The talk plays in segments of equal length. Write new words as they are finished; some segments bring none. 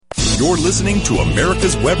You're listening to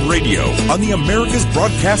America's Web Radio on the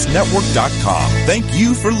AmericasBroadcastNetwork.com. Thank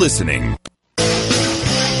you for listening.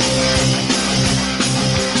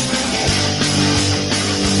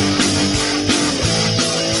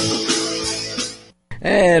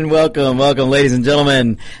 And welcome, ladies and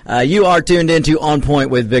gentlemen. You are tuned into On Point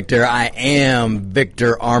with Victor. I am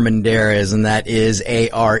Victor Armendariz, and that is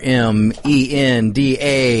Armendariz.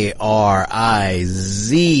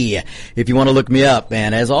 If you want to look me up,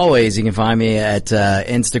 and as always, you can find me at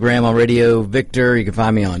Instagram on Radio Victor. You can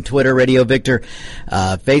find me on Twitter, Radio Victor.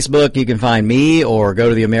 Facebook, you can find me, or go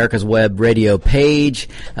to the America's Web Radio page.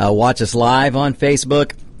 Watch us live on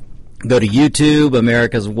Facebook. Go to YouTube,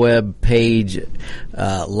 America's Web page,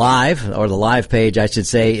 live, or the live page, I should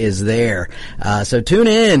say, is there. So tune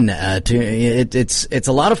in. It's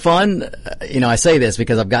a lot of fun. I say this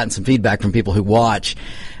because I've gotten some feedback from people who watch.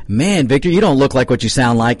 Man, Victor, you don't look like what you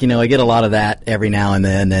sound like. I get a lot of that every now and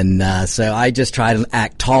then. And, so I just try to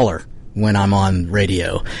act taller when I'm on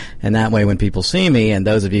radio. And that way when people see me, and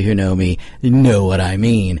those of you who know me, you know what I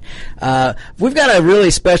mean. We've got a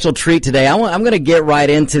really special treat today. I'm going to get right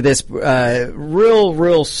into this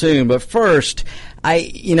real soon. But first,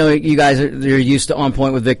 you guys you're used to On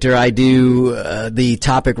Point with Victor. I do the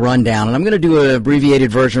topic rundown, and I'm going to do an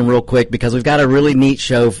abbreviated version real quick because we've got a really neat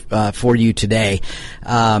show for you today.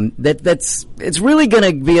 It's really going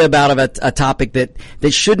to be about a topic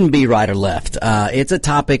that shouldn't be right or left. It's a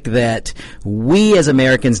topic that we as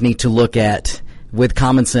Americans need to look at with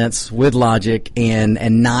common sense, with logic,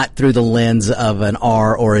 and not through the lens of an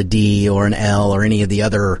R or a D or an L or any of the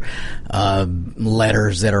other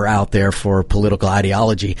letters that are out there for political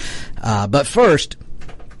ideology. But first,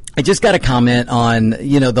 I just got to comment on,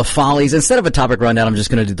 the follies. Instead of a topic rundown, I'm just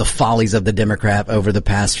going to do the follies of the Democrat over the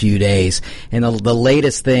past few days. And the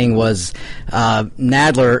latest thing was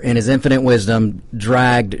Nadler, in his infinite wisdom,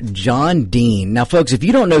 dragged John Dean. Now, folks, if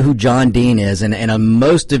you don't know who John Dean is, and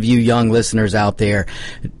most of you young listeners out there,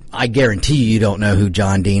 I guarantee you don't know who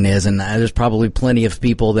John Dean is, and there's probably plenty of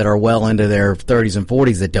people that are well into their 30s and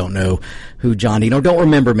 40s that don't know who John Dean, or don't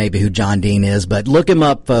remember maybe who John Dean is, but look him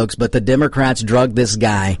up, folks. But the Democrats drugged this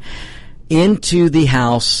guy into the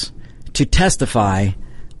House to testify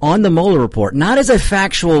on the Mueller report, not as a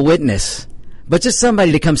factual witness, but just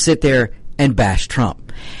somebody to come sit there and bash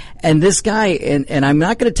Trump. And this guy, and I'm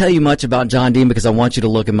not going to tell you much about John Dean because I want you to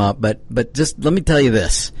look him up, but just let me tell you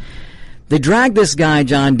this. They dragged this guy,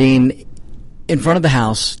 John Dean, in front of the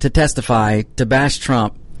House to testify, to bash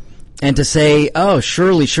Trump, and to say, oh,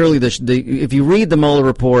 surely, if you read the Mueller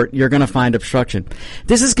report, you're going to find obstruction.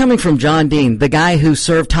 This is coming from John Dean, the guy who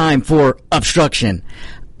served time for obstruction,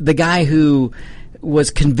 the guy who was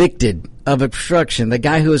convicted of obstruction, the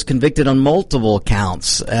guy who was convicted on multiple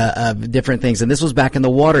counts of different things, and this was back in the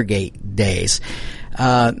Watergate days.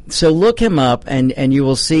 So look him up, and you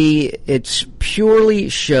will see it's purely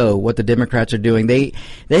show what the Democrats are doing. They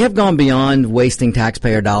have gone beyond wasting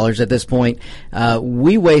taxpayer dollars at this point.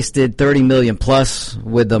 We wasted $30 million plus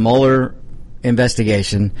with the Mueller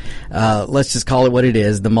investigation. Let's just call it what it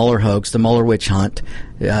is: the Mueller hoax, the Mueller witch hunt.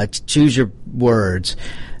 Choose your words,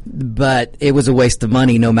 but it was a waste of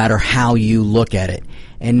money, no matter how you look at it.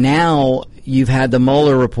 And now you've had the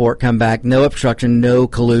Mueller report come back: no obstruction, no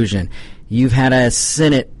collusion. You've had a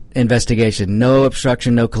Senate investigation, no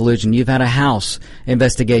obstruction, no collusion. You've had a House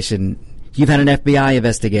investigation. You've had an FBI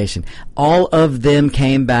investigation. All of them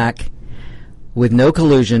came back with no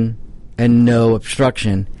collusion and no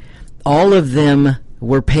obstruction. All of them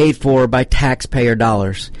were paid for by taxpayer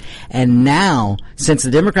dollars. And now, since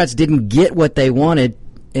the Democrats didn't get what they wanted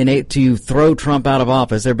to throw Trump out of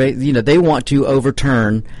office, they want to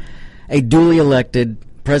overturn a duly elected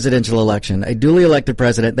presidential election, a duly elected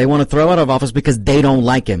president. They want to throw out of office because they don't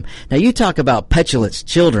like him. Now, you talk about petulant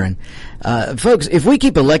children. Folks, if we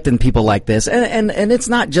keep electing people like this, and it's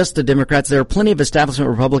not just the Democrats, there are plenty of establishment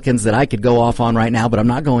Republicans that I could go off on right now, but I'm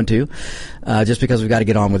not going to, just because we've got to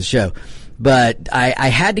get on with the show. But I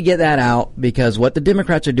had to get that out because what the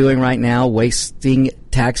Democrats are doing right now, wasting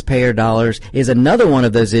taxpayer dollars, is another one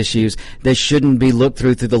of those issues that shouldn't be looked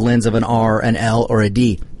through the lens of an R, an L, or a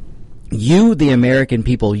D. You, the American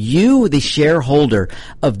people, you, the shareholder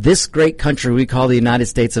of this great country we call the United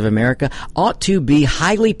States of America, ought to be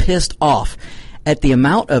highly pissed off at the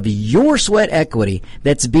amount of your sweat equity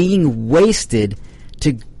that's being wasted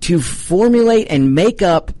to formulate and make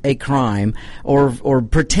up a crime or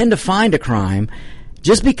pretend to find a crime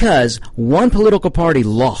just because one political party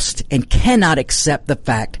lost and cannot accept the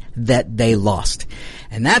fact that they lost.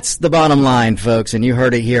 And that's the bottom line, folks. And you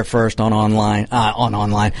heard it here first on online.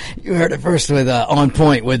 You heard it first with On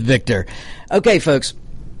Point with Victor. Okay, folks.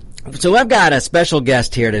 So I've got a special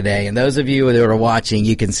guest here today, and those of you that are watching,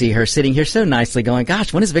 you can see her sitting here so nicely going,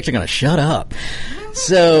 gosh, when is Victor going to shut up?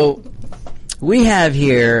 So we have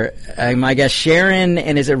here my guest Sharon,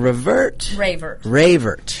 and is it Ravert?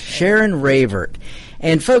 Ravert. Sharon Ravert.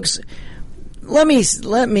 And folks, let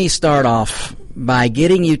me start off by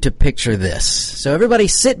getting you to picture this. So everybody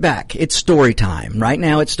sit back. It's story time. Right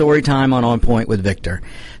now it's story time on Point with Victor.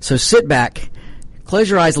 So sit back, close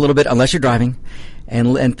your eyes a little bit, unless you're driving,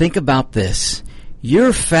 and think about this.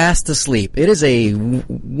 You're fast asleep. It is a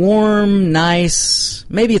warm, nice,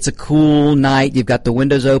 maybe it's a cool night. You've got the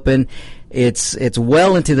windows open. It's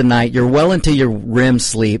well into the night. You're well into your REM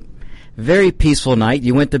sleep. Very peaceful night.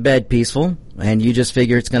 You went to bed peaceful, and you just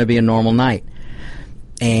figure it's going to be a normal night.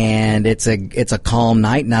 And it's a calm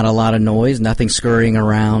night, not a lot of noise, nothing scurrying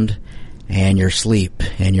around, and you're asleep,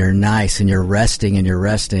 and you're nice, and you're resting,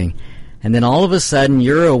 and then all of a sudden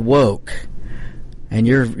you're awoke. And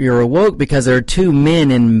you're awoke because there are two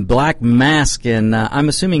men in black masks and I'm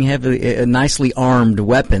assuming heavily, nicely armed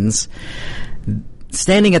weapons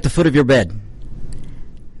standing at the foot of your bed.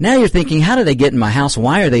 Now you're thinking, how did they get in my house?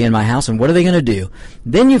 Why are they in my house? And what are they going to do?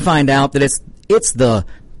 Then you find out that it's the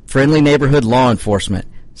friendly neighborhood law enforcement.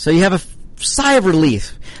 So you have a sigh of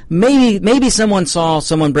relief. Maybe someone saw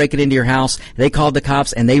someone break it into your house. They called the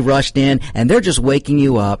cops and they rushed in and they're just waking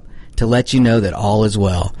you up to let you know that all is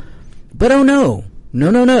well. But oh no.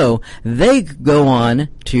 No. They go on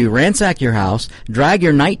to ransack your house, drag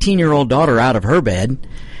your 19-year-old daughter out of her bed,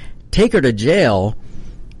 take her to jail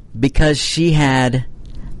because she had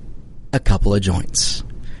a couple of joints.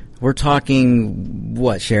 We're talking,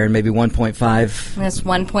 what, Sharon, maybe 1.5? That's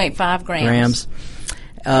 1.5 grams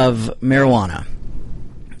of marijuana.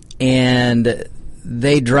 And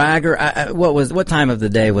they drag her. What time of the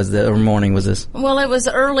day or morning was this? Well, it was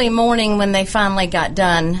early morning when they finally got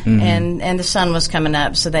done, and the sun was coming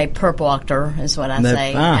up, so they perp walked her, is what I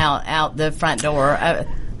say, out the front door.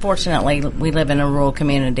 Fortunately, we live in a rural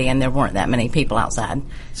community, and there weren't that many people outside.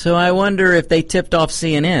 So I wonder if they tipped off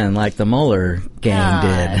CNN like the Mueller gang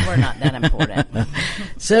did. We're not that important.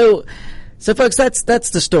 So folks, that's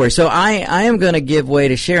the story. So I am going to give way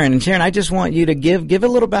to Sharon. And Sharon, I just want you to give a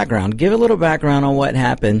little background. Give a little background on what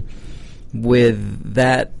happened because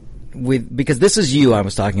this is you I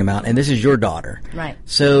was talking about, and this is your daughter. Right.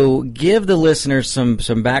 So give the listeners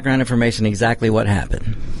some background information, exactly what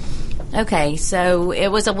happened. Okay, so it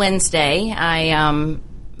was a Wednesday.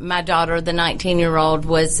 My daughter, the 19-year-old,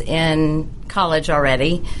 was in college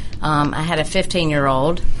already. I had a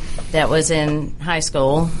 15-year-old that was in high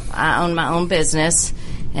school. I own my own business,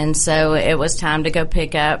 and so it was time to go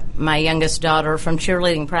pick up my youngest daughter from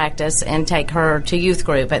cheerleading practice and take her to youth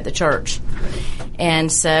group at the church.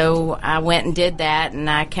 And so I went and did that, and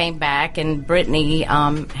I came back, and Brittany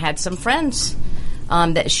had some friends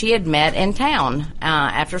that she had met in town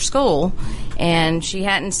after school, and she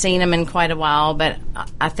hadn't seen them in quite a while, but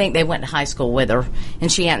I think they went to high school with her,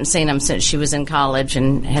 and she hadn't seen them since she was in college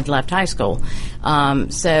and had left high school.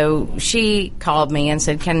 So she called me and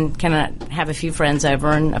said, can I have a few friends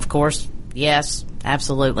over? And of course, yes,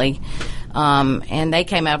 absolutely. And they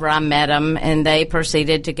came over, I met them, and they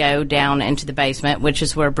proceeded to go down into the basement, which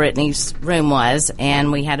is where Brittany's room was,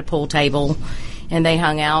 and we had a pool table, and they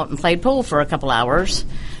hung out and played pool for a couple hours.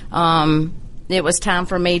 It was time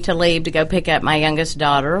for me to leave to go pick up my youngest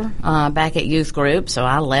daughter back at youth group, so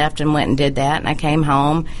I left and went and did that, and I came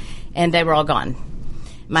home, and they were all gone.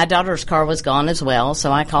 My daughter's car was gone as well, so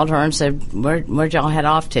I called her and said, where'd y'all head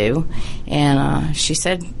off to? And she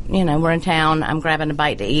said, we're in town. I'm grabbing a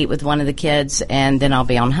bite to eat with one of the kids, and then I'll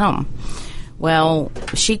be on home. Well,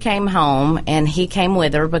 she came home, and he came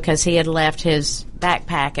with her because he had left his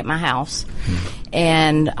backpack at my house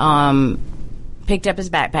and picked up his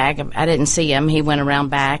backpack. I didn't see him. He went around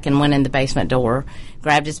back and went in the basement door,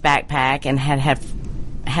 grabbed his backpack, and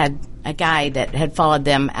had a guy that had followed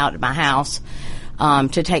them out to my house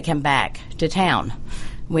to take him back to town.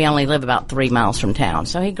 We only live about 3 miles from town.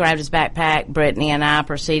 So he grabbed his backpack. Brittany and I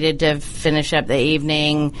proceeded to finish up the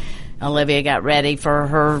evening. Olivia got ready for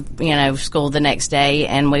her, school the next day,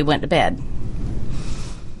 and we went to bed.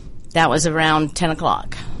 That was around 10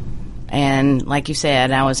 o'clock. And like you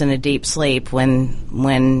said, I was in a deep sleep when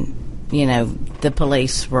the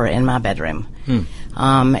police were in my bedroom.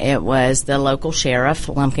 It was the local sheriff,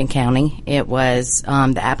 Lumpkin County. It was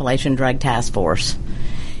the Appalachian Drug Task Force.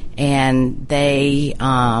 And they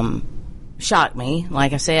shocked me.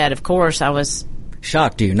 Like I said, of course, I was...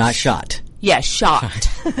 Shocked you, not shot. Yes, shocked.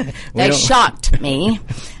 They shocked me.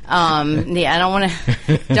 I don't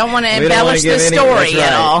want to embellish the story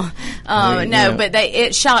at all. But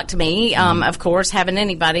it shocked me. Of course, having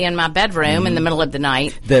anybody in my bedroom in the middle of the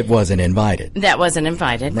night that wasn't invited.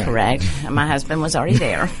 Right. Correct. My husband was already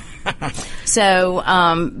there. So,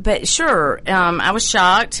 but sure, I was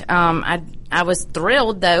shocked. I was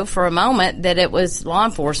thrilled, though, for a moment that it was law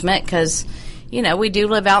enforcement because, we do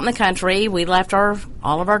live out in the country. We left all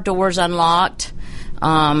of our doors unlocked.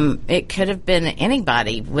 It could have been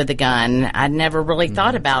anybody with a gun. I'd never really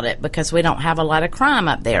thought about it because we don't have a lot of crime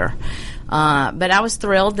up there. But I was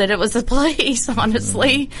thrilled that it was the police,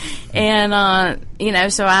 honestly. And,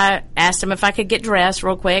 so I asked him if I could get dressed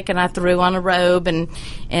real quick, and I threw on a robe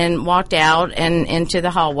and walked out and into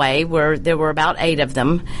the hallway where there were about 8 of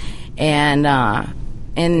them. And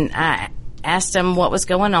I asked them what was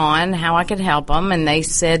going on, how I could help them, and they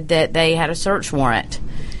said that they had a search warrant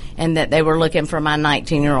and that they were looking for my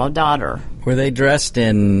 19-year-old daughter. Were they dressed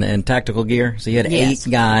in tactical gear? So you had 8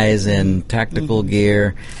 guys in tactical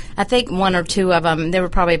gear. I think 1 or 2 of them. There were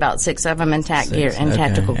probably about 6 of them in tactical gear, and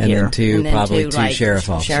then two sheriff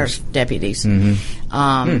officers, sheriff deputies.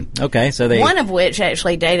 Okay, so one of which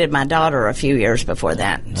actually dated my daughter a few years before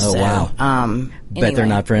that. Oh, wow! Bet they're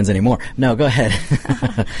not friends anymore. No, go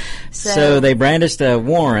ahead. So they brandished a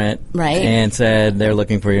warrant, right, and said they're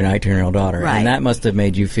looking for your 19-year-old daughter, right. And that must have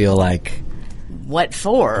made you feel like. What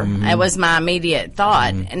for? It was my immediate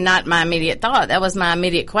thought, and not my immediate thought. That was my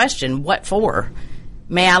immediate question. What for?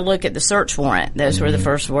 May I look at the search warrant? Those were the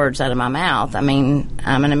first words out of my mouth. I mean,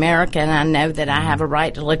 I'm an American. I know that I have a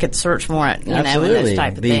right to look at the search warrant, and those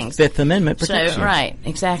type of things. The Fifth Amendment protects you. Right,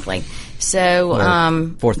 exactly. So,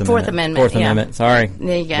 Fourth Amendment. Fourth Amendment. Sorry.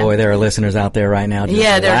 There you go. Boy, there are listeners out there right now just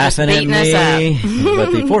they're laughing just beating at me. us up.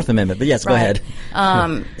 But the Fourth Amendment. But yes, right. Go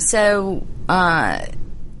ahead.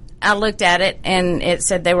 I looked at it, and it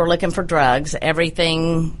said they were looking for drugs,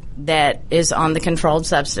 everything that is on the Controlled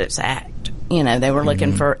Substance Act. They were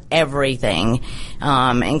looking for everything,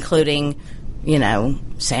 including,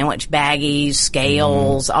 sandwich baggies,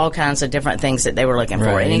 scales, all kinds of different things that they were looking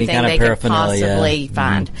for. Anything they could possibly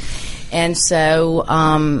find. And so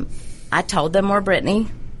I told them where Brittany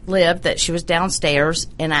lived, that she was downstairs,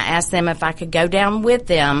 and I asked them if I could go down with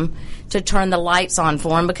them to turn the lights on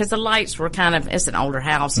for them, because the lights were it's an older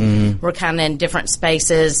house, we're kind of in different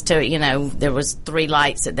spaces there was 3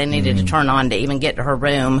 lights that they needed to turn on to even get to her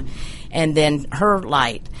room, and then her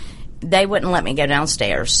light. They wouldn't let me go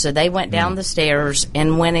downstairs, so they went down the stairs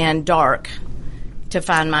and went in dark to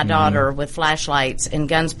find my daughter with flashlights and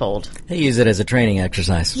guns pulled. They use it as a training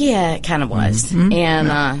exercise. Yeah, it kind of was.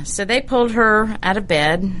 And so they pulled her out of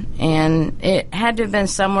bed, and it had to have been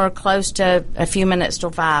somewhere close to a few minutes till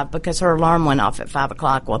 5, because her alarm went off at 5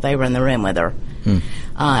 o'clock while they were in the room with her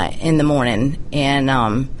in the morning.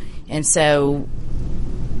 And so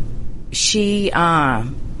she,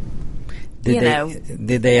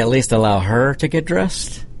 did they at least allow her to get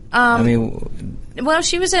dressed? Well,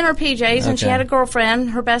 she was in her PJs, and she had a girlfriend.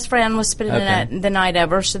 Her best friend was spending the night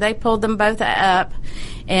over, so they pulled them both up,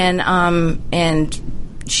 and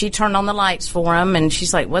she turned on the lights for them, and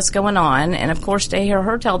she's like, "What's going on?" And of course, to hear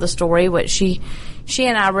her tell the story, which she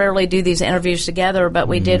and I rarely do these interviews together, but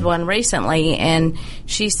we did one recently, and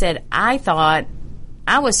she said, I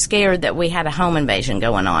was scared that we had a home invasion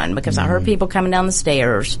going on, because I heard people coming down the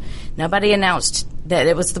stairs. Nobody announced that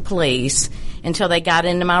it was the police until they got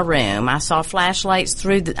into my room. I saw flashlights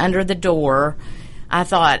under the door. I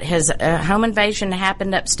thought, has a home invasion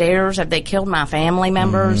happened upstairs? Have they killed my family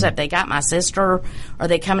members? Have they got my sister? Are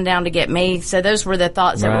they coming down to get me? So those were the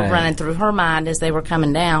thoughts that were running through her mind as they were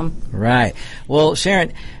coming down. Right. Well,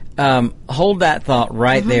 Sharon, hold that thought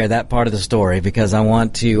right there, that part of the story, because I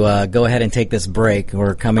want to go ahead and take this break.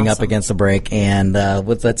 We're coming up against the break, and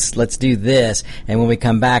let's do this. And when we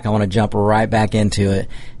come back, I want to jump right back into it,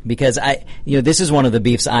 because this is one of the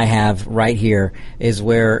beefs I have right here, is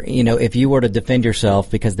where if you were to defend yourself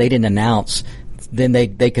because they didn't announce, then they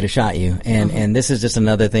could have shot you. And this is just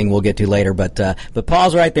another thing we'll get to later. But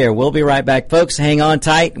pause right there. We'll be right back. Folks, hang on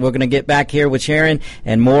tight. We're going to get back here with Sharon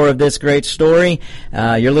and more of this great story.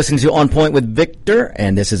 You're listening to On Point with Victor,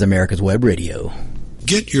 and this is America's Web Radio.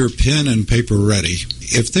 Get your pen and paper ready.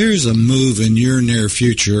 If there's a move in your near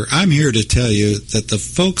future, I'm here to tell you that the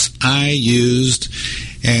folks I used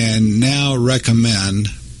and now recommend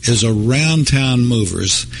is Around Town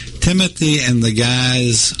Movers. Timothy and the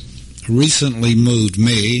guys recently moved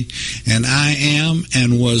me, and I am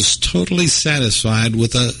and was totally satisfied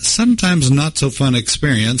with a sometimes not so fun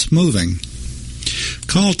experience moving.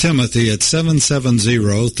 Call Timothy at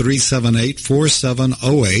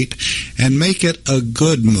 770-378-4708 and make it a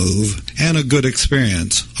good move and a good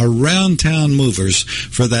experience. Around Town Movers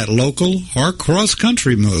for that local or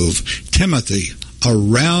cross-country move. Timothy,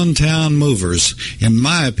 Around Town Movers, in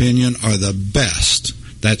my opinion, are the best.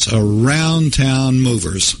 That's Around Town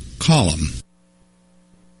Movers. Call them.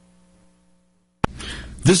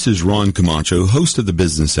 This is Ron Camacho, host of the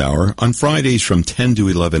Business Hour, on Fridays from 10 to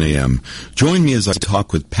 11 a.m. Join me as I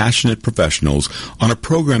talk with passionate professionals on a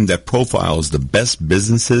program that profiles the best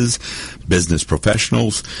businesses, business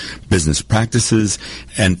professionals, business practices,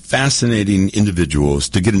 and fascinating individuals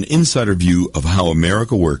to get an insider view of how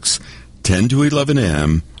America works. 10 to 11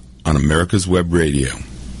 a.m. on America's Web Radio.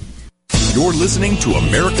 You're listening to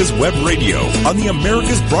America's Web Radio on the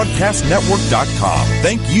AmericasBroadcastNetwork.com.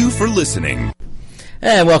 Thank you for listening.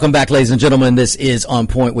 And welcome back, ladies and gentlemen. This is On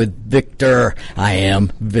Point with Victor. I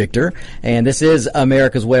am Victor, and this is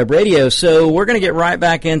America's Web Radio. So we're going to get right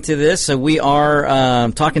back into this. So we are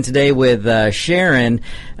talking today with Sharon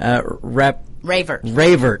Ravert.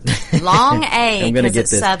 Long A, I'm going to because get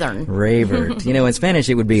it's this. Southern. Ravert. You know, in Spanish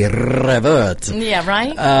it would be Revert. Yeah,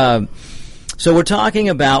 right? So we're talking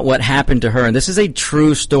about what happened to her, and this is a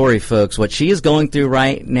true story, folks. What she is going through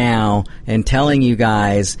right now and telling you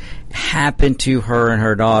guys happened to her and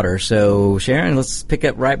her daughter. So, Sharon, let's pick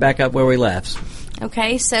up right back up where we left.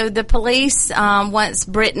 Okay, so the police, once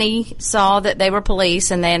Brittany saw that they were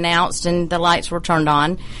police and they announced and the lights were turned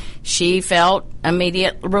on, she felt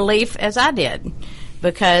immediate relief, as I did,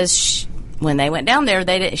 because when they went down there,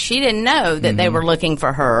 she didn't know that they were looking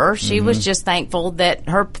for her. She was just thankful that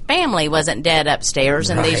her family wasn't dead upstairs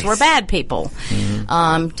and these were bad people.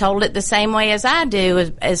 Told it the same way as I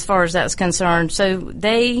do as far as that's concerned. So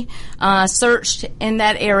they searched in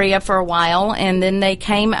that area for a while, and then they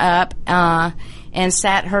came up and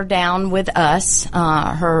sat her down with us,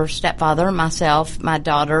 her stepfather, myself, my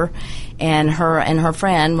daughter, and her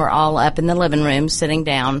friend were all up in the living room sitting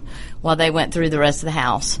down while they went through the rest of the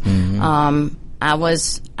house. I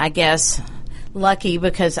was, I guess, lucky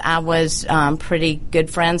because I was pretty good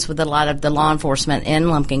friends with a lot of the law enforcement in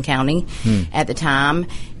Lumpkin County at the time,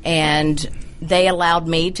 and they allowed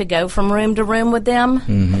me to go from room to room with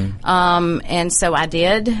them. And so I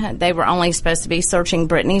did. They were only supposed to be searching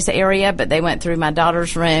Brittany's area, but they went through my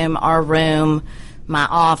daughter's room, our room, my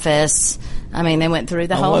office. I mean, they went through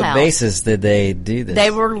the whole house. On what basis did they do this?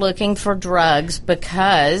 They were looking for drugs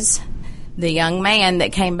because the young man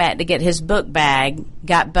that came back to get his book bag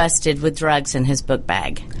got busted with drugs in his book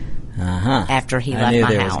bag. After he left my house. I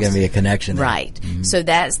knew there was going to be a connection there. Right. So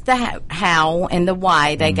that's the how and the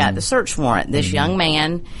why they got the search warrant. This young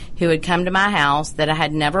man who had come to my house that I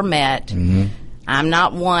had never met. I'm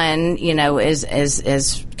not one, you know,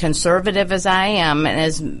 as conservative as I am, and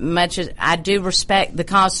as much as I do respect the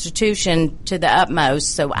Constitution to the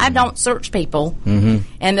utmost, so I don't search people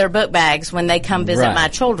and their book bags when they come visit my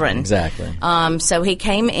children. Exactly. So he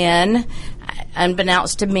came in.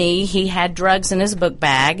 Unbeknownst to me, he had drugs in his book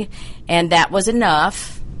bag, and that was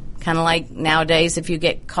enough. Kind of like nowadays, if you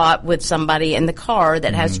get caught with somebody in the car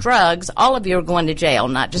that has drugs, all of you are going to jail,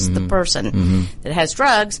 not just the person that has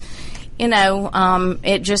drugs. You know,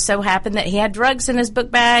 it just so happened that he had drugs in his book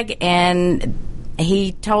bag, and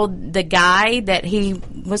he told the guy that he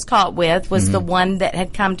was caught with was the one that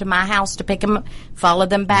had come to my house to pick him, follow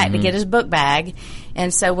them back to get his book bag.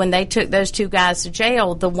 And so when they took those two guys to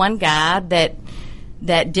jail, the one guy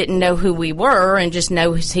that didn't know who we were and just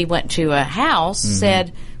knows he went to a house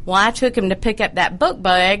said, well, I took him to pick up that book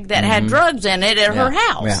bag that had drugs in it at her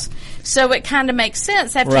house. Yeah. So it kind of makes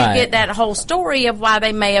sense after you get that whole story of why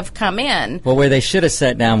they may have come in. Well, where they should have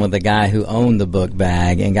sat down with the guy who owned the book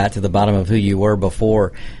bag and got to the bottom of who you were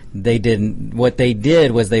before, they didn't. What they did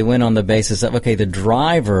was they went on the basis of, okay, the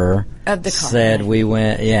driver of the car said we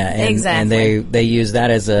went, exactly. And they used that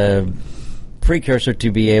as a precursor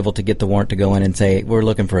to be able to get the warrant to go in and say, we're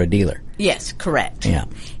looking for a dealer. Yes, correct. Yeah.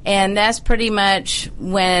 And that's pretty much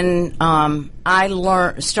when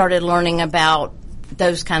I started learning about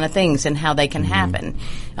those kind of things and how they can happen.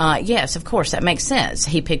 Yes, of course, that makes sense.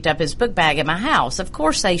 He picked up his book bag at my house. Of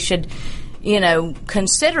course, they should, you know,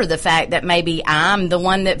 consider the fact that maybe I'm the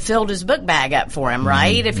one that filled his book bag up for him,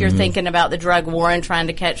 right? If you're thinking about the drug war and trying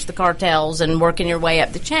to catch the cartels and working your way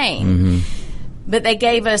up the chain. But they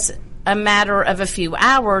gave us a matter of a few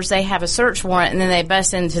hours. They have a search warrant, and then they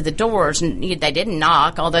bust into the doors, and they didn't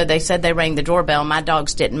knock, although they said they rang the doorbell. My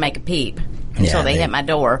dogs didn't make a peep until they hit my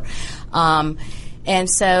door. And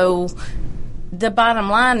so the bottom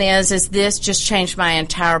line is this just changed my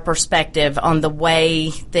entire perspective on the way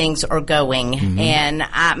things are going. Mm-hmm. And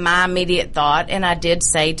my immediate thought, and I did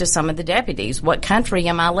say to some of the deputies, what country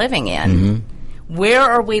am I living in? Mm-hmm. Where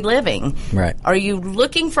are we living? Right. Are you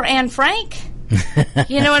looking for Anne Frank?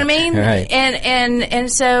 You know what I mean? Right.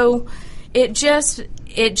 And so it just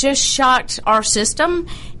shocked our system.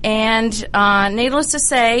 And needless to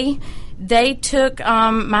say, they took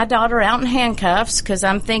my daughter out in handcuffs, because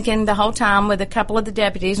I'm thinking the whole time with a couple of the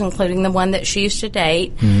deputies, including the one that she used to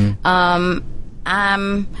date,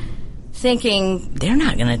 I'm thinking they're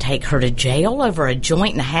not going to take her to jail over a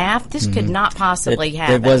joint and a half. This could not possibly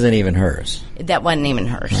happen. It wasn't even hers. That wasn't even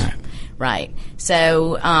hers. Right.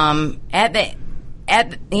 So her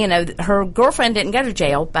girlfriend didn't go to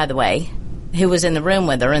jail, by the way, who was in the room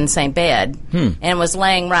with her in the same bed and was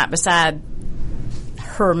laying right beside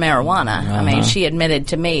her marijuana. I mean, she admitted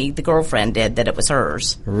to me, the girlfriend did, that it was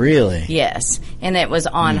hers. Really? Yes. And it was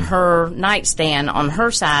on her nightstand on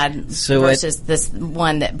her side versus this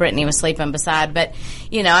one that Brittany was sleeping beside. But,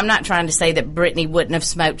 I'm not trying to say that Brittany wouldn't have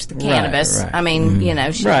smoked the cannabis. Right. I mean,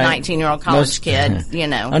 she's a 19-year-old college kid,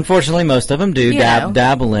 Unfortunately, most of them do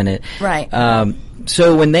dabble in it. Right.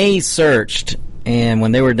 So when they searched, and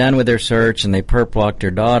when they were done with their search and they perp walked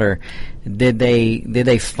her daughter, did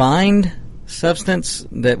they find substance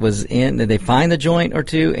that was in? Did they find the joint or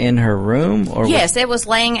two in her room? Or yes, it was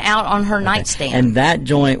laying out on her nightstand. And that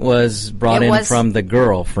joint was brought in from the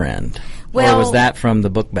girlfriend. Or was that from the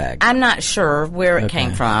book bag? I'm not sure where it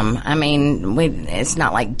came from. I mean, it's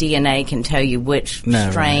not like DNA can tell you which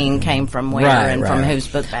strain came from where and from whose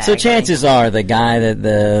book bag. So chances are the guy that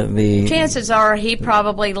the chances are he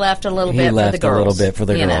probably left a little bit for the girls. He left a little bit for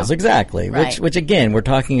the girls. Exactly. Right. Which again, we're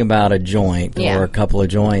talking about a joint or a couple of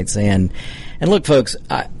joints. And look, folks,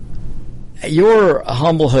 you're a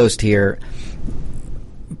humble host here.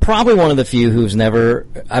 Probably one of the few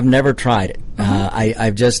I've never tried it.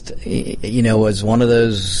 I've just, was one of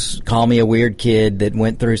those call me a weird kid that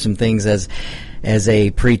went through some things as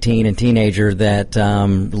a preteen and teenager that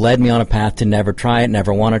led me on a path to never try it,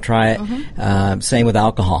 never want to try it. Same with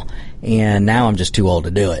alcohol. And now I'm just too old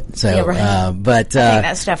to do it. So, but I think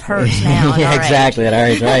that stuff hurts now. Yeah, exactly. At our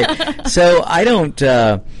age, right? So I don't.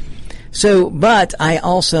 But I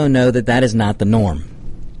also know that is not the norm.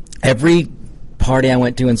 Every party I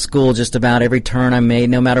went to in school, just about every turn I made,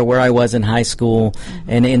 no matter where I was in high school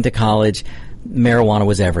and into college, marijuana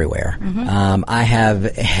was everywhere. I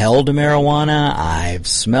have held marijuana, I've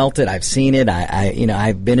smelt it, I've seen it,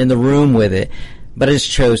 I've been in the room with it, but I just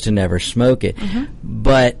chose to never smoke it.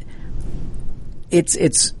 But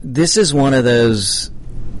this is one of those.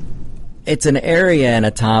 It's an area and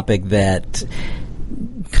a topic that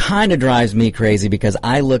kind of drives me crazy, because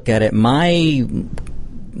I look at it. My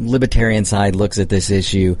libertarian side looks at this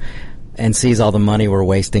issue and sees all the money we're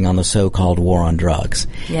wasting on the so-called war on drugs.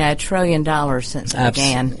 Yeah, $1 trillion since it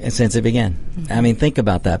began. Since it began. I mean, think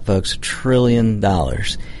about that, folks. $1 trillion.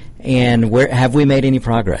 And where have we made any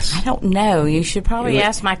progress? I don't know. You should probably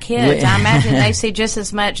ask my kids. I imagine they see just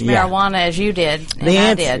as much marijuana as you did and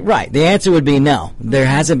I did. Right. The answer would be no. There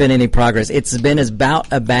hasn't been any progress. It's been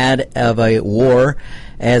about as bad of a war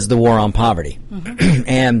as the war on poverty.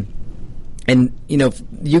 And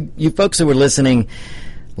you folks who were listening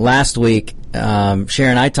last week,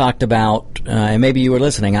 Sharon, I talked about, and maybe you were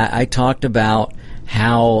listening, I talked about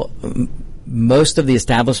how most of the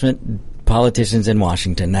establishment politicians in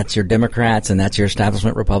Washington, that's your Democrats and that's your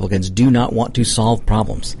establishment Republicans, do not want to solve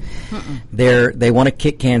problems. They want to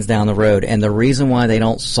kick cans down the road, and the reason why they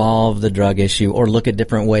don't solve the drug issue or look at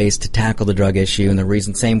different ways to tackle the drug issue, and the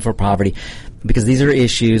reason, same for poverty, because these are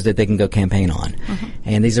issues that they can go campaign on,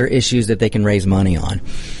 and these are issues that they can raise money on.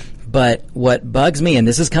 But what bugs me, and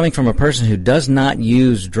this is coming from a person who does not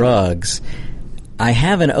use drugs, I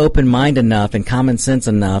have an open mind enough and common sense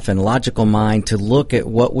enough and logical mind to look at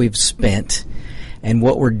what we've spent and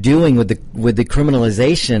what we're doing with the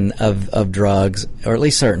criminalization of drugs, or at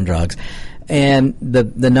least certain drugs, and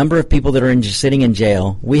the number of people that are sitting in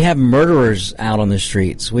jail. We have murderers out on the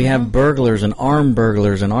streets. We have burglars and armed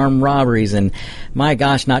robberies. And my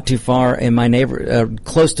gosh, not too far in my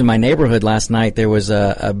close to my neighborhood last night, there was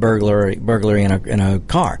a burglary in a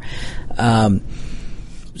car.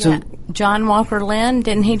 John Walker Lynn,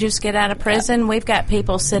 didn't he just get out of prison? We've got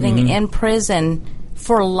people sitting in prison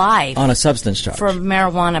for life on a substance charge for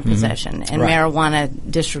marijuana possession and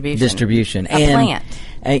marijuana distribution. Plant.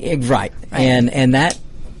 Right. And that,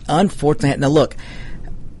 unfortunately, now look,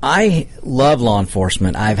 I love law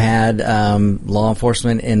enforcement. I've had law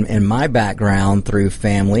enforcement in my background through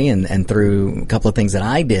family and through a couple of things that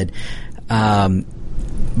I did.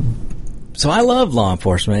 So I love law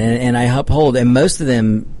enforcement, and I uphold, and most of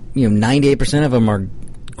them, 98% of them are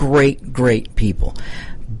great people.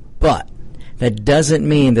 But that doesn't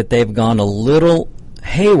mean that they've gone a little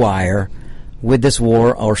haywire with this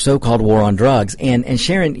war or so-called war on drugs. And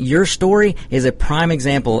Sharon, your story is a prime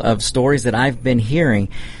example of stories that I've been hearing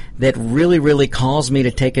that really, really caused me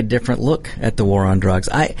to take a different look at the war on drugs.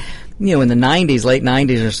 In the 90s, late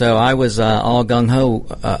 90s or so, I was all gung-ho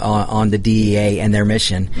on the DEA and their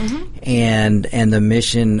mission, and the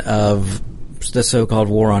mission of the so-called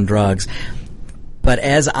war on drugs. But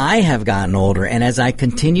as I have gotten older and as I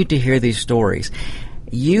continue to hear these stories,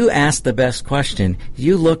 you asked the best question.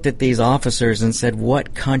 You looked at these officers and said,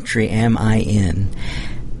 what country am I in?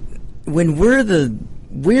 When we're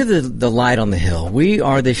the light on the hill. We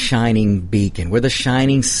are the shining beacon. We're the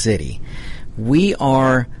shining city. We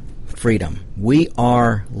are freedom. We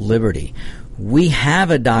are liberty. We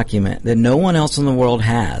have a document that no one else in the world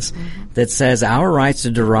has that says our rights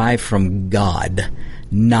are derived from God,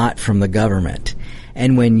 not from the government.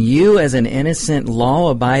 And when you, as an innocent,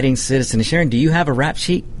 law-abiding citizen, Sharon, do you have a rap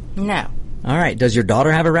sheet? No. All right. Does your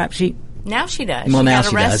daughter have a rap sheet? Now she does. Well, now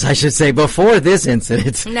she does. I should say before this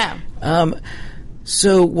incident. No.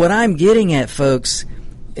 So what I'm getting at, folks,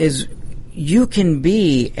 is you can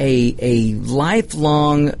be a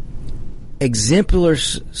lifelong exemplar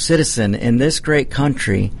citizen in this great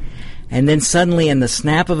country, and then suddenly, in the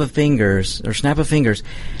snap of fingers,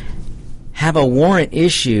 have a warrant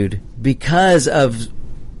issued because of,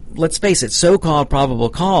 let's face it, so-called probable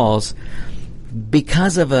cause,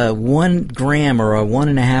 because of a 1 gram or a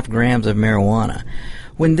 1.5 grams of marijuana.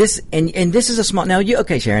 When this and this is a small. Now,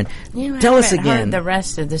 okay, Sharon, tell us again the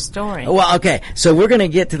rest of the story. Well, okay, so we're going to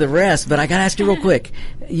get to the rest, but I got to ask you real quick.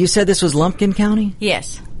 You said this was Lumpkin County?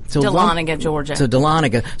 Yes. Dahlonega, Georgia. So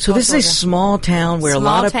Dahlonega. So this is a small town where a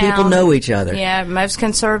lot of people know each other. Yeah, most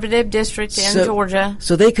conservative district in Georgia.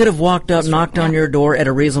 So they could have walked up, knocked on your door at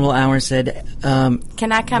a reasonable hour and said,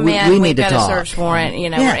 can I come in? We've got a search warrant,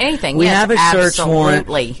 or anything. We have a search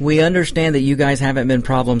absolutely. warrant. We understand that you guys haven't been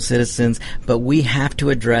problem citizens, but we have to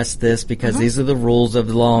address this because these are the rules of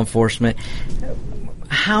the law enforcement.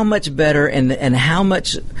 How much better and how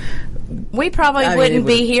much... We probably wouldn't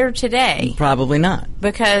be here today. Probably not.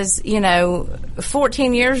 Because,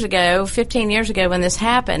 15 years ago when this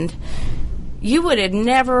happened, you would have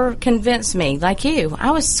never convinced me like you.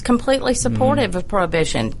 I was completely supportive of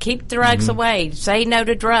prohibition. Keep drugs away. Say no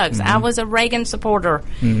to drugs. I was a Reagan supporter.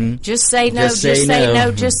 Just say no, just say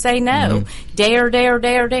no, just say no. Dare, dare,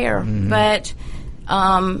 dare, dare. But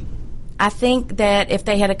I think that if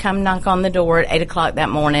they had come knock on the door at 8 o'clock that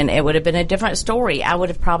morning, it would have been a different story. I would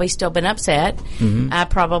have probably still been upset. I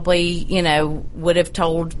probably, would have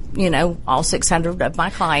told, all 600 of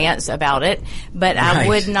my clients about it. But I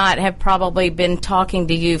would not have probably been talking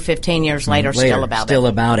to you 15 years later still about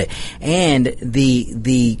it. And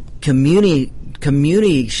the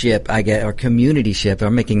communityship, I get, or communityship,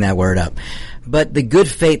 I'm making that word up. But the good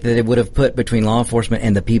faith that it would have put between law enforcement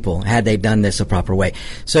and the people had they done this a proper way.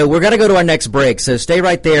 So we're going to go to our next break. So stay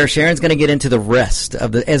right there. Sharon's going to get into the rest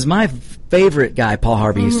of as my favorite guy, Paul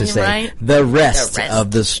Harvey, used to say, the rest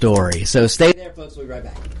of the story. So stay there, folks. We'll be right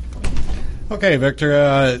back. Okay,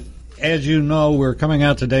 Victor. As you know, we're coming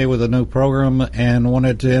out today with a new program and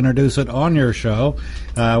wanted to introduce it on your show.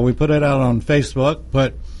 We put it out on Facebook,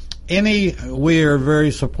 but we are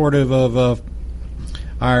very supportive of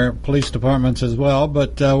our police departments as well,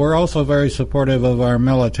 but we're also very supportive of our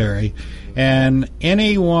military. And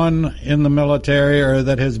anyone in the military or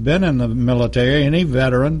that has been in the military, any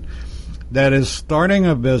veteran that is starting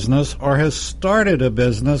a business or has started a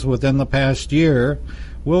business within the past year,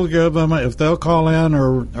 we'll give them, if they'll call in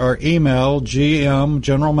or email GM,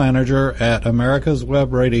 General Manager at America's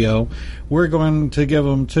Web Radio, we're going to give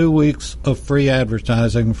them 2 weeks of free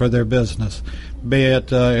advertising for their business. Be it,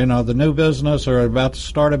 the new business or about to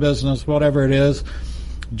start a business, whatever it is,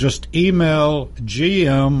 just email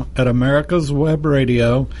GM at America's Web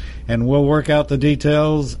Radio, and we'll work out the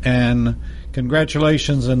details. And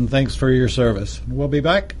congratulations and thanks for your service. We'll be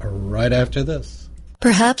back right after this.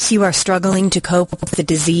 Perhaps you are struggling to cope with the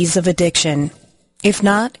disease of addiction. If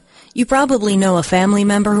not, you probably know a family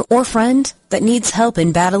member or friend that needs help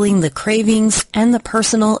in battling the cravings and the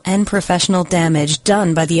personal and professional damage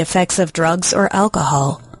done by the effects of drugs or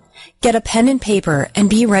alcohol. Get a pen and paper and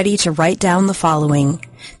be ready to write down the following.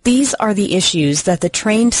 These are the issues that the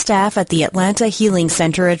trained staff at the Atlanta Healing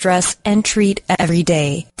Center address and treat every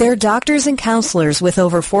day. Their doctors and counselors with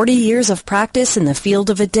over 40 years of practice in the field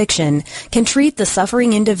of addiction can treat the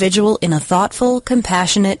suffering individual in a thoughtful,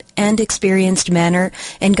 compassionate, and experienced manner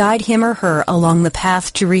and guide him or her along the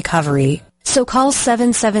path to recovery. So call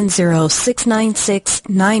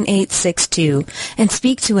 770-696-9862 and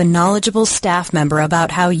speak to a knowledgeable staff member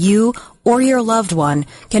about how you or your loved one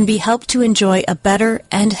can be helped to enjoy a better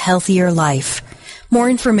and healthier life. More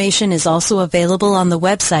information is also available on the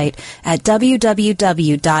website at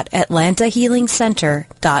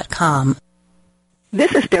www.atlantahealingcenter.com.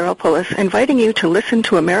 This is Daryl Pullis inviting you to listen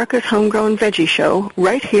to America's Homegrown Veggie Show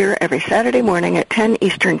right here every Saturday morning at 10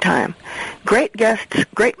 Eastern Time. Great guests,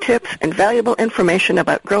 great tips, and valuable information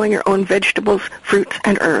about growing your own vegetables, fruits,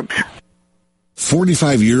 and herbs.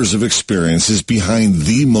 45 years of experience is behind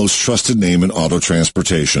the most trusted name in auto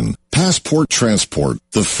transportation. Passport Transport,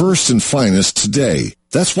 the first and finest today.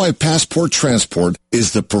 That's why Passport Transport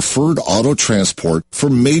is the preferred auto transport for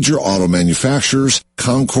major auto manufacturers,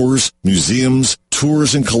 concours, museums,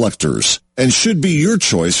 tours, and collectors, and should be your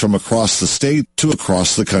choice from across the state to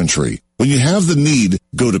across the country. When you have the need,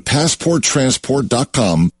 go to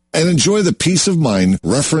PassportTransport.com and enjoy the peace of mind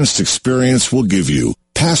referenced experience will give you.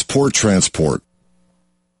 Passport Transport.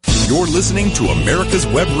 You're listening to America's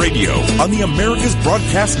Web Radio on the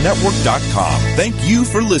AmericasBroadcastNetwork.com. Thank you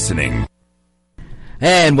for listening.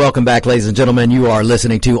 And welcome back, ladies and gentlemen. You are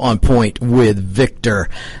listening to On Point with Victor.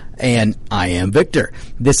 And I am Victor.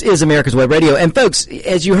 This is America's Web Radio. And folks,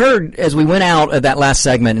 as you heard, as we went out of that last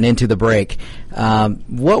segment and into the break,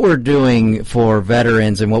 what we're doing for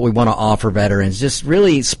veterans and what we want to offer veterans, just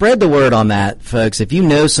really spread the word on that, folks. If you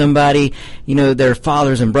know somebody, you know, their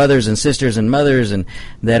fathers and brothers and sisters and mothers and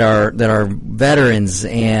that are veterans,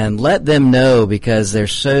 and let them know, because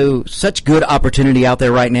there's such good opportunity out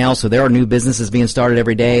there right now. So there are new businesses being started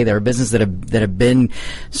every day. There are businesses that have been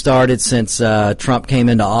started since Trump came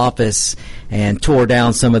into office and tore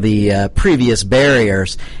down some of the previous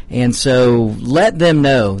barriers. And so let them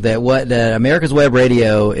know that America's Web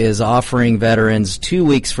Radio is offering veterans 2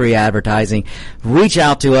 weeks free advertising. Reach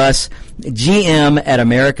out to us,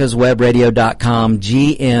 GM@AmericasWebRadio.com,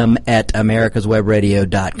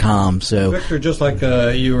 GM@AmericasWebRadio.com. So, Victor, just like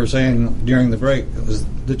you were saying during the break, was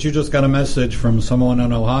that you just got a message from someone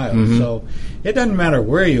in Ohio. Mm-hmm. So it doesn't matter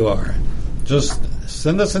where you are. Just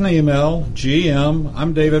send us an email, GM.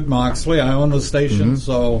 I'm David Moxley. I own the station, mm-hmm.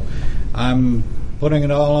 so I'm putting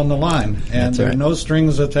it all on the line. And there are no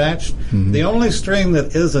strings attached. Mm-hmm. The only string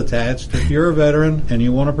that is attached, if you're a veteran and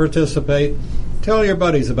you want to participate, tell your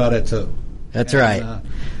buddies about it too. That's right.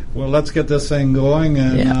 Well, let's get this thing going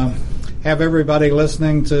and have everybody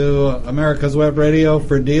listening to America's Web Radio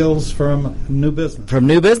for deals from new businesses. From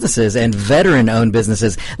new businesses and veteran-owned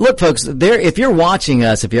businesses. Look, folks, if you're watching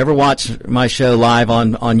us, if you ever watch my show live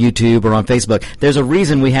on YouTube or on Facebook, there's a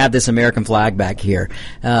reason we have this American flag back here.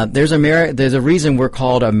 There's a reason we're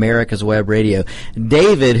called America's Web Radio.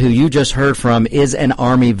 David, who you just heard from, is an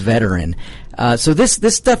Army veteran. So this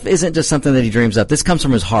stuff isn't just something that he dreams up. This comes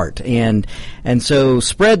from his heart, and so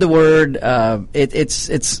spread the word.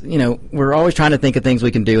 It's you know, we're always trying to think of things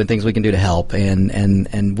we can do and things we can do to help,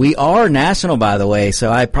 and we are national, by the way.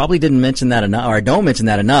 So I probably didn't mention that enough, or I don't mention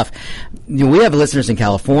that enough. You know, we have listeners in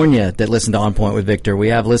California that listen to On Point with Victor. We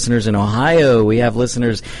have listeners in Ohio. We have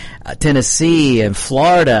listeners Tennessee and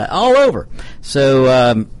Florida, all over.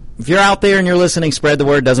 So. If you're out there and you're listening, spread the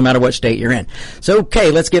word. Doesn't matter what state you're in. So,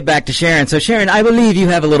 okay, let's get back to Sharon. So, Sharon, I believe you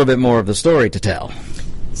have a little bit more of the story to tell.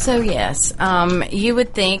 So, yes, you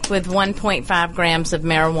would think with 1.5 grams of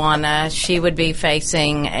marijuana, she would be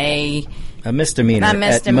facing a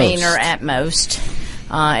misdemeanor at most,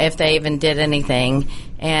 if they even did anything.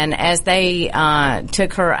 And as they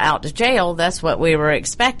took her out to jail, that's what we were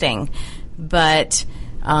expecting. But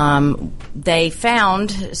they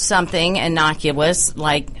found something innocuous.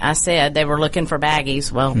 Like I said, they were looking for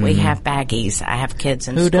baggies. Well, we have baggies. I have kids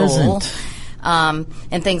in school. Who doesn't?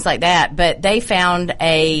 And things like that. But they found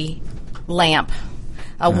a lamp,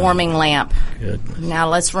 warming lamp. Goodness. Now,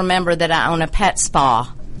 let's remember that I own a pet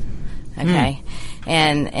spa. Okay?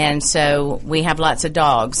 And so we have lots of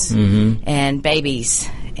dogs and babies.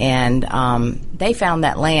 And they found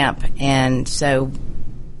that lamp. And so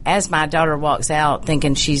as my daughter walks out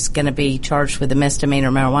thinking she's going to be charged with a misdemeanor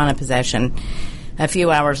marijuana possession, a few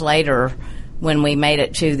hours later, when we made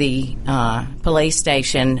it to the police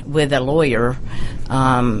station with a lawyer,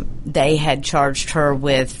 they had charged her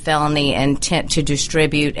with felony intent to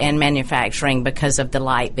distribute and manufacturing because of the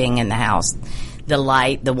light being in the house. The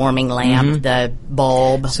light, the warming lamp, the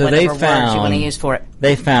bulb, so whatever words you want to use for it.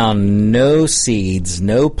 They found no seeds,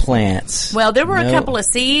 no plants. Well, there were a couple of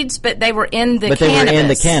seeds, but they were in the cannabis. But they were in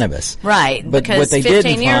the cannabis. Right, but because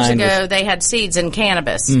 15 years ago they had seeds in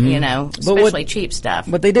cannabis, you know, especially cheap stuff.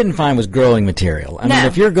 What they didn't find was growing material. I mean,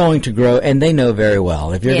 if you're going to grow, and they know very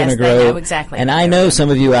well, if you're going to grow. They know exactly. And I know some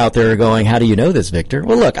of you out there are going, how do you know this, Victor?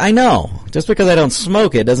 Well, look, I know. Just because I don't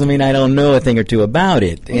smoke it doesn't mean I don't know a thing or two about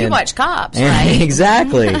it. You watch Cops, right?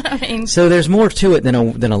 Exactly. I mean, so there's more to it than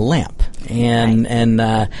a lamp.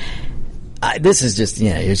 This is just,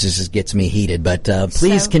 it just gets me heated. But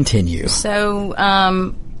please continue. So,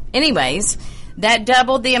 anyways, that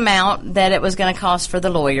doubled the amount that it was going to cost for the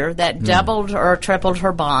lawyer. That doubled or tripled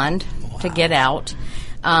her bond to get out.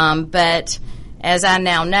 But as I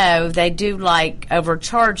now know, they do like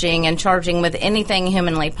overcharging and charging with anything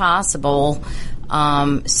humanly possible,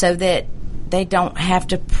 so that they don't have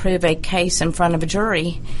to prove a case in front of a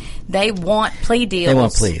jury. They want plea deals. They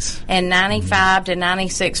want pleas. And 95 to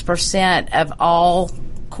 96% of all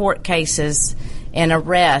court cases and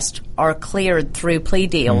arrests are cleared through plea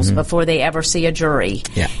deals before they ever see a jury.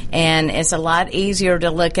 Yeah. And it's a lot easier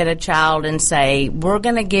to look at a child and say, we're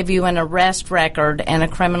going to give you an arrest record and a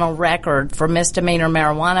criminal record for misdemeanor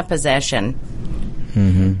marijuana possession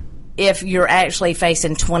if you're actually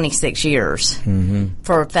facing 26 years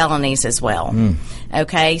for felonies as well.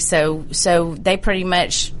 Okay, so they pretty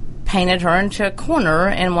much painted her into a corner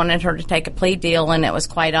and wanted her to take a plea deal, and it was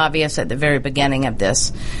quite obvious at the very beginning of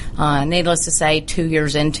this. Needless to say, 2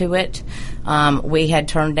 years into it, she had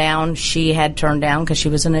turned down because she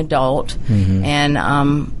was an adult,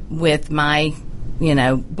 and with my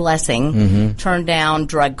blessing, turned down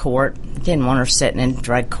drug court. Didn't want her sitting in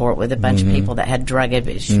drug court with a bunch of people that had drug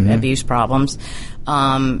abuse problems.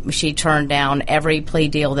 She turned down every plea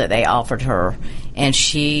deal that they offered her, and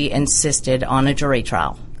she insisted on a jury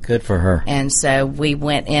trial. Good for her. And so we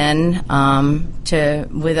went in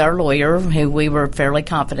with our lawyer, who we were fairly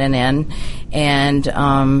confident in,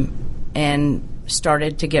 and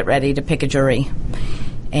started to get ready to pick a jury.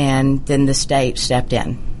 And then the state stepped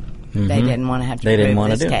in. They didn't want to have to prove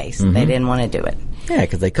this case. They didn't want to do it. Yeah,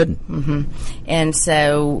 because they couldn't. And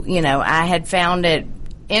so, I had found it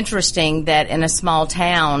interesting that in a small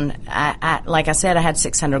town, I like I said, I had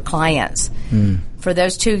 600 clients. For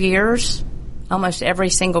those 2 years, almost every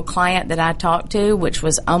single client that I talked to, which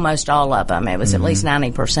was almost all of them, it was at least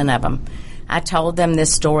 90% of them, I told them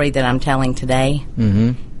this story that I'm telling today,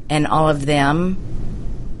 and all of them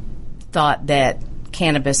thought that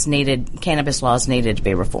cannabis laws needed to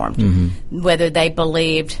be reformed. Whether they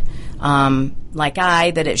believed, like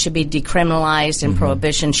that it should be decriminalized and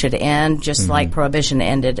prohibition should end, just like prohibition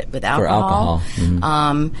ended with alcohol.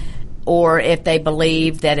 Or if they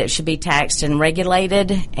believe that it should be taxed and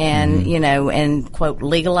regulated and, and, quote,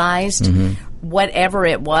 legalized, whatever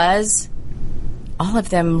it was, all of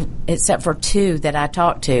them, except for two that I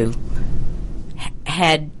talked to,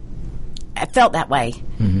 had felt that way.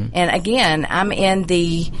 And again, I'm in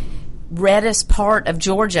the reddest part of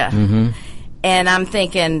Georgia, and I'm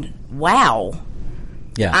thinking, wow,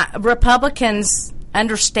 Republicans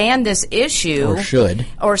understand this issue, or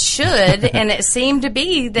should, and it seemed to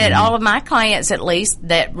be that all of my clients, at least,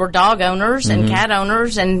 that were dog owners and cat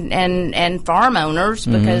owners and farm owners,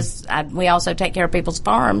 because we also take care of people's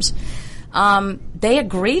farms, they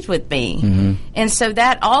agreed with me. And so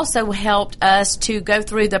that also helped us to go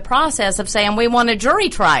through the process of saying we want a jury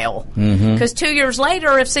trial. Because 2 years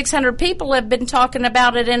later, if 600 people have been talking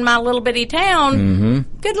about it in my little bitty town,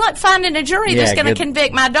 good luck finding a jury that's going to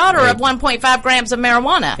convict my daughter of 1.5 grams of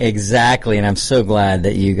marijuana. Exactly, and I'm so glad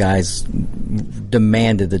that you guys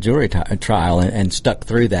demanded the jury trial and stuck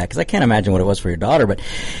through that, because I can't imagine what it was for your daughter, but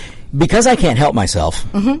because I can't help myself,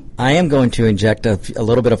 I am going to inject a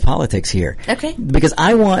little bit of politics here. Okay. Because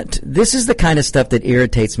this is the kind of stuff that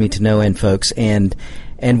irritates me to no end, folks, and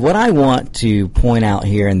what I want to point out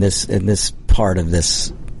here in this part of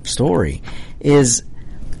this story is,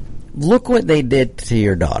 look what they did to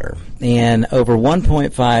your daughter. And over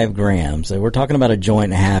 1.5 grams, so we're talking about a joint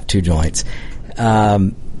and a half, 2 joints,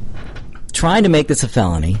 trying to make this a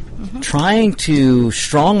felony, trying to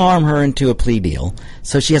strong-arm her into a plea deal,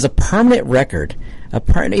 so she has a permanent record,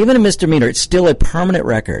 even a misdemeanor, it's still a permanent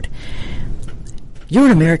record. You're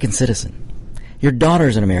an American citizen. Your daughter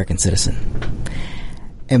is an American citizen.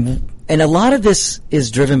 And a lot of this is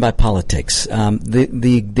driven by politics.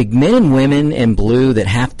 The men and women in blue that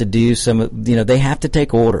have to do they have to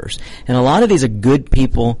take orders. And a lot of these are good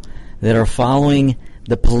people that are following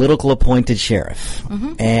the political appointed sheriff,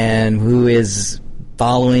 and who is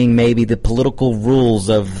following maybe the political rules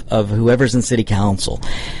of whoever's in city council,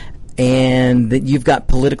 and that you've got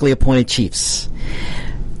politically appointed chiefs.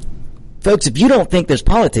 Folks, if you don't think there's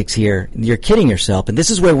politics here, you're kidding yourself, and this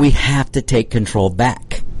is where we have to take control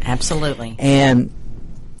back. Absolutely. And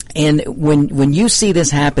when you see this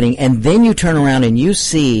happening, and then you turn around and you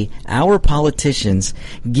see our politicians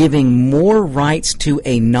giving more rights to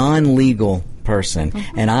a non-legal person,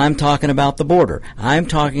 and I'm talking about the border. I'm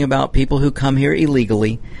talking about people who come here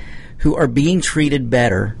illegally, who are being treated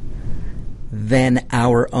better than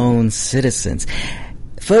our own citizens.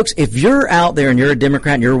 Folks, if you're out there and you're a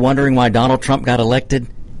Democrat and you're wondering why Donald Trump got elected,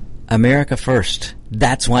 America first.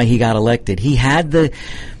 That's why he got elected. He had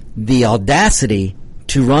the audacity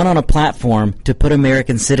to run on a platform to put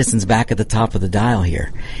American citizens back at the top of the dial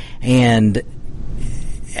here. And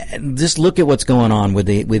just look at what's going on with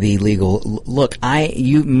the illegal. Look,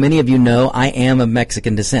 many of you know I am of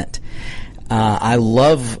Mexican descent. I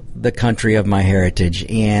love the country of my heritage,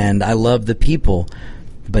 and I love the people,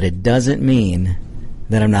 but it doesn't mean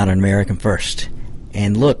that I'm not an American first.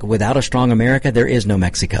 And look, without a strong America, there is no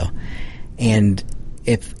Mexico. And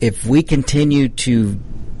if we continue to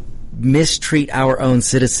mistreat our own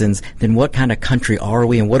citizens, then what kind of country are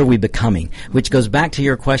we and what are we becoming? Which goes back to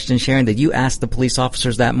your question, Sharon, that you asked the police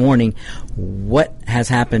officers that morning, what has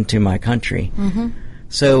happened to my country? Mm-hmm.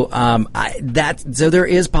 So so there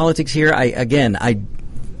is politics here. I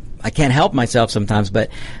can't help myself sometimes, but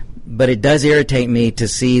it does irritate me to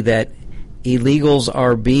see that illegals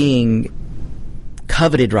are being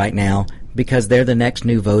coveted right now because they're the next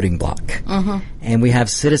new voting bloc. Mm-hmm. And we have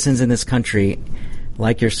citizens in this country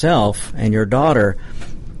like yourself and your daughter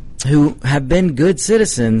who have been good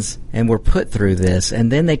citizens and were put through this,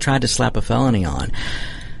 and then they tried to slap a felony on.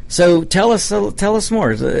 So tell us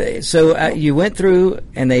more. So you went through,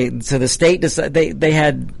 and the state decided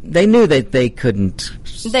they knew that they couldn't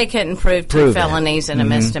prove two felonies and a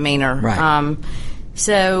misdemeanor. Right.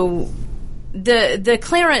 So the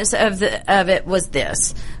clearance of it was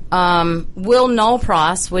this: will null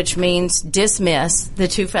pros, which means dismiss the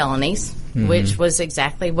two felonies, which was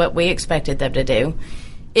exactly what we expected them to do,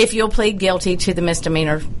 if you'll plead guilty to the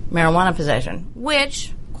misdemeanor marijuana possession,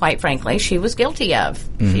 which, quite frankly, she was guilty of.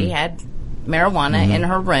 Mm-hmm. She had marijuana in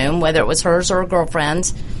her room, whether it was hers or a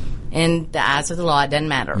girlfriend's. In the eyes of the law, it doesn't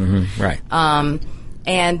matter. Mm-hmm. Right.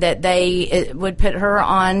 And that they would put her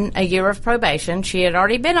on a year of probation. She had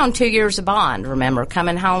already been on 2 years of bond, remember,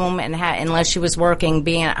 coming home and unless she was working,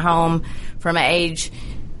 being at home from age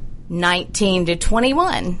 19 to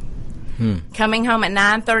 21. Coming home at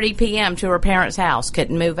 9:30 p.m. to her parents' house,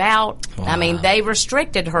 couldn't move out. Wow. I mean, they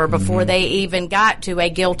restricted her before they even got to a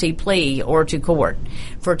guilty plea or to court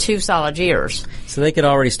for 2 solid years. So they could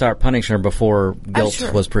already start punishing her before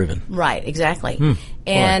guilt was proven. Right, exactly.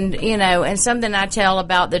 And and something I tell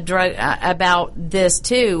about the drug about this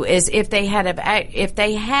too is if they had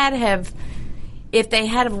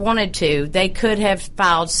wanted to, they could have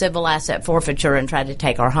filed civil asset forfeiture and tried to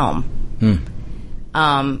take her home.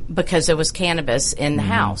 Because there was cannabis in the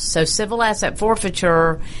house. So civil asset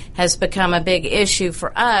forfeiture has become a big issue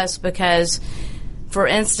for us because, for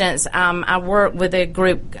instance, I work with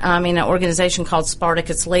an organization called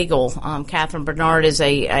Spartacus Legal. Catherine Bernard is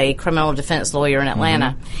a criminal defense lawyer in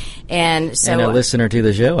Atlanta. And a listener to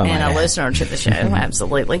the show. Listener to the show,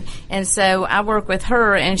 absolutely. And so I work with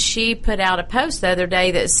her, and she put out a post the other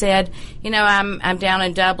day that said, I'm down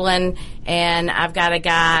in Dublin, and I've got a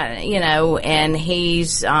guy, and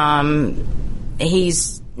he's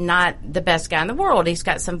not the best guy in the world. He's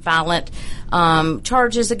got some violent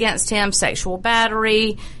charges against him, sexual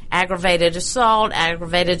battery, aggravated assault,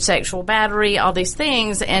 aggravated sexual battery, all these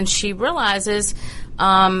things. And she realizes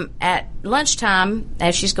at lunchtime,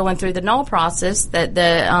 as she's going through the null process that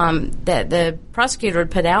the prosecutor had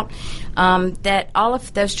put out, that all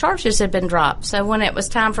of those charges had been dropped. So when it was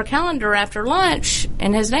time for calendar after lunch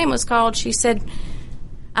and his name was called, she said,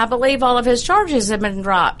 I believe all of his charges have been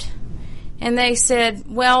dropped. And they said,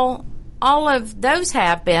 well, all of those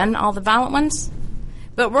have been, all the violent ones,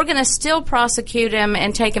 but we're going to still prosecute him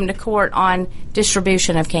and take him to court on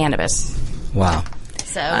distribution of cannabis. Wow.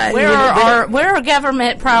 So where are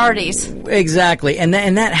government priorities? Exactly, and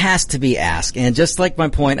that has to be asked. And just like my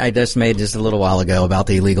point I just made just a little while ago about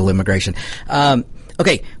the illegal immigration.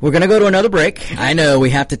 Okay, we're going to go to another break. I know we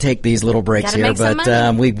have to take these little breaks here,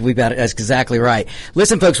 but we've got it. That's exactly right.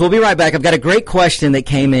 Listen, folks, we'll be right back. I've got a great question that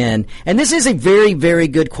came in, and this is a very, very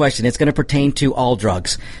good question. It's going to pertain to all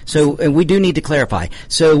drugs, and we do need to clarify.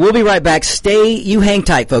 So we'll be right back. You hang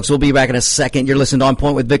tight, folks. We'll be back in a second. You're listening to On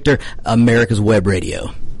Point with Victor, America's Web Radio.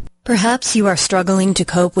 Perhaps you are struggling to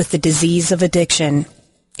cope with the disease of addiction.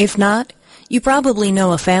 If not, you probably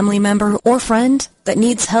know a family member or friend that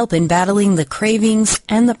needs help in battling the cravings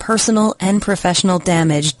and the personal and professional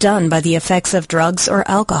damage done by the effects of drugs or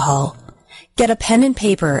alcohol. Get a pen and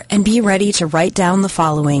paper and be ready to write down the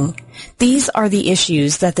following. These are the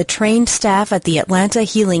issues that the trained staff at the Atlanta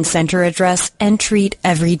Healing Center address and treat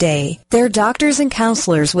every day. Their doctors and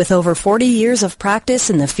counselors with over 40 years of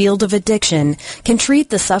practice in the field of addiction can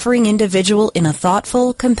treat the suffering individual in a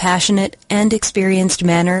thoughtful, compassionate, and experienced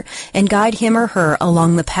manner and guide him or her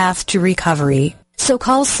along the path to recovery. So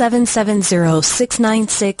call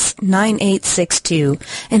 770-696-9862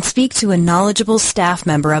 and speak to a knowledgeable staff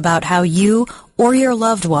member about how you or your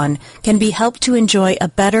loved one can be helped to enjoy a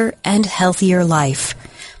better and healthier life.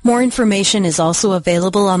 More information is also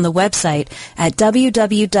available on the website at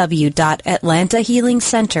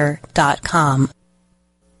www.atlantahealingcenter.com.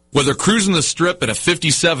 Whether cruising the Strip in a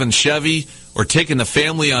 57 Chevy or taking the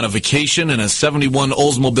family on a vacation in a 71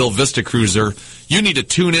 Oldsmobile Vista Cruiser, you need to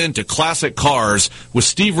tune in to Classic Cars with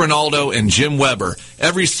Steve Ronaldo and Jim Weber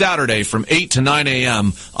every Saturday from 8 to 9 a.m.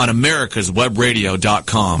 on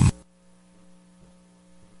americaswebradio.com.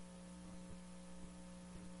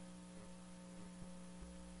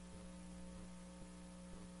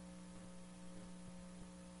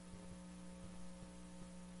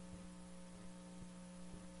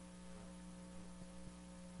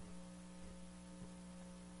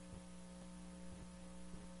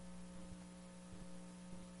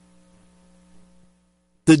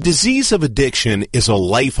 The disease of addiction is a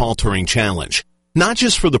life-altering challenge, not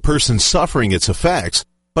just for the person suffering its effects,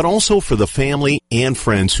 but also for the family and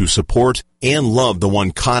friends who support and love the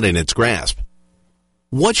one caught in its grasp.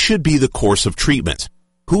 What should be the course of treatment?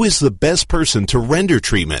 Who is the best person to render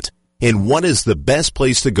treatment? And what is the best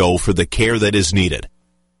place to go for the care that is needed?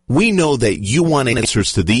 We know that you want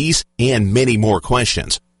answers to these and many more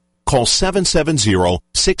questions. Call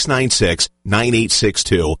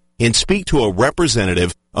 770-696-9862 and speak to a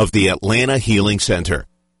representative of the Atlanta Healing Center.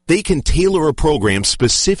 They can tailor a program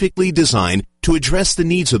specifically designed to address the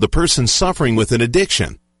needs of the person suffering with an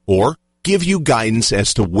addiction, or give you guidance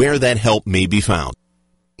as to where that help may be found.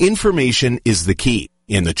 Information is the key,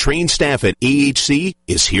 and the trained staff at AHC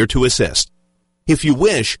is here to assist. If you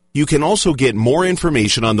wish, you can also get more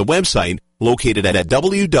information on the website located at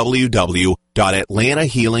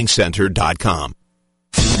www.atlantahealingcenter.com.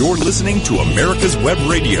 You're listening to America's Web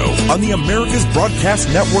Radio on the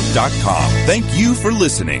AmericasBroadcastNetwork.com. Thank you for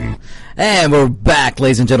listening. And we're back,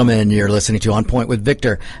 ladies and gentlemen. You're listening to On Point with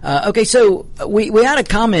Victor. Okay, so we had a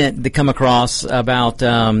comment that come across about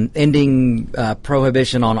ending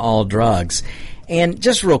prohibition on all drugs. And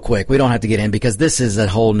just real quick, we don't have to get in because this is a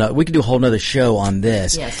whole we could do a whole nother show on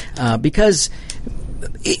this. Yes. Because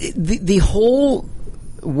the whole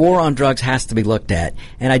war on drugs has to be looked at,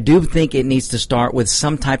 and I do think it needs to start with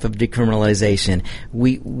some type of decriminalization.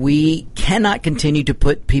 We cannot continue to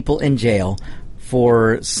put people in jail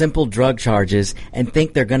for simple drug charges and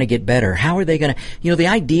think they're going to get better. How are they going to? The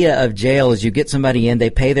idea of jail is you get somebody in,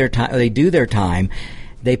 they pay their time, they do their time,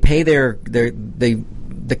 they pay the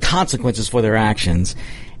consequences for their actions,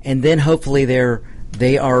 and then hopefully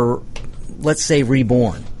they are, let's say,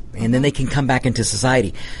 reborn, and then they can come back into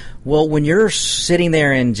society. Well, when you're sitting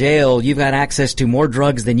there in jail, you've got access to more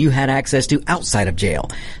drugs than you had access to outside of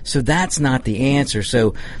jail. So that's not the answer.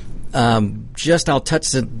 So I'll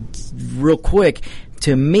touch it real quick.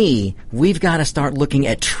 To me, we've got to start looking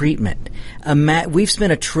at treatment. We've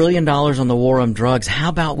spent $1 trillion on the war on drugs. How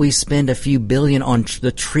about we spend a few billion on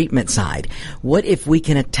the treatment side? What if we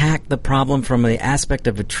can attack the problem from the aspect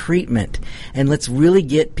of a treatment, and let's really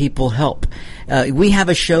get people help? We have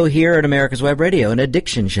a show here at America's Web Radio, an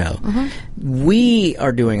addiction show. Mm-hmm. We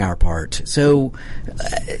are doing our part. So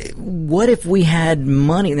what if we had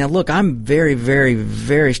money? Now, look, I'm very, very,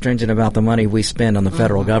 very stringent about the money we spend on the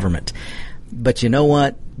federal government. But you know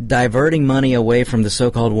what? Diverting money away from the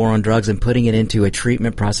so-called war on drugs and putting it into a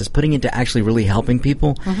treatment process, putting it into actually really helping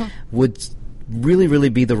people would really, really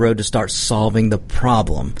be the road to start solving the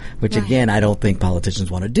problem, which, again, I don't think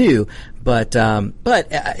politicians want to do. But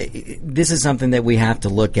this is something that we have to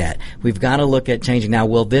look at. We've got to look at changing. Now,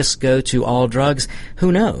 will this go to all drugs?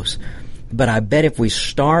 Who knows? But I bet if we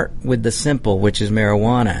start with the simple, which is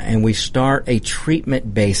marijuana, and we start a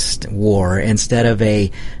treatment-based war instead of a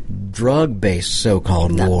drug-based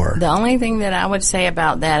so-called war. The only thing that I would say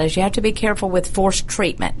about that is you have to be careful with forced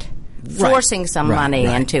treatment, forcing some money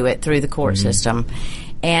into it through the court system.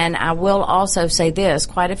 And I will also say this,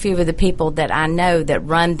 quite a few of the people that I know that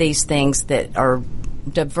run these things that are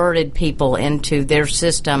diverted people into their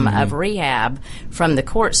system of rehab from the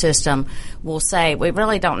court system will say, we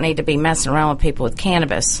really don't need to be messing around with people with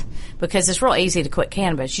cannabis because it's real easy to quit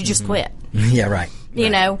cannabis. You just quit. Yeah, right. you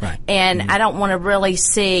know, right. and I don't want to really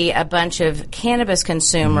see a bunch of cannabis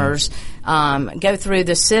consumers go through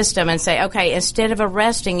the system and say, okay, instead of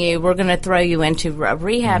arresting you, we're going to throw you into a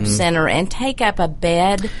rehab center and take up a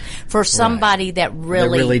bed for somebody that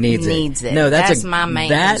really needs it. No, that's my main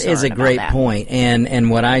That concern is a great about that. point. And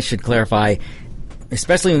what I should clarify,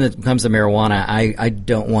 especially when it comes to marijuana, I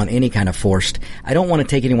don't want any kind of forced. I don't want to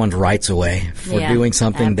take anyone's rights away for doing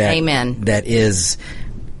something that is.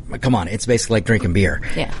 Come on, it's basically like drinking beer.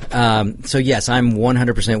 Yeah. So yes, I'm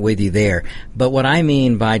 100% with you there. But what I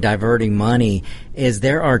mean by diverting money is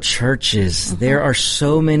there are churches, there are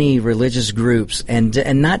so many religious groups, and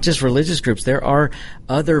not just religious groups. There are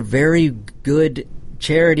other very good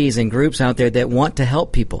charities and groups out there that want to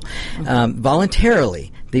help people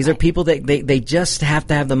voluntarily. These are people that they just have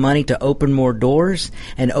to have the money to open more doors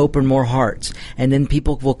and open more hearts. And then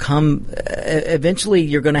people will come. Eventually,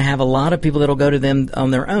 you're going to have a lot of people that will go to them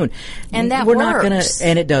on their own. And that we're works. not going to,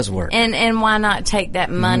 and it does work. And why not take that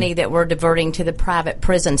money that we're diverting to the private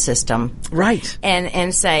prison system? Right.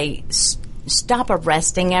 And say, stop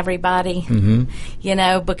arresting everybody. You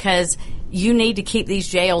know, because you need to keep these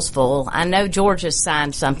jails full. I know Georgia's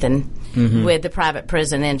signed something with the private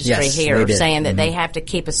prison industry here saying that they have to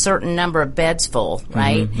keep a certain number of beds full,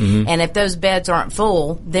 right? And if those beds aren't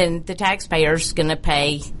full, then the taxpayer's going to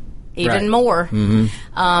pay even more.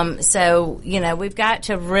 So, you know, we've got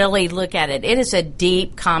to really look at it. It is a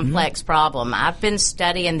deep, complex problem. I've been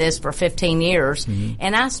studying this for 15 years,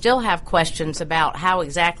 and I still have questions about how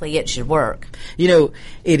exactly it should work. You know,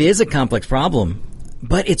 it is a complex problem.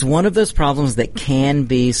 But it's one of those problems that can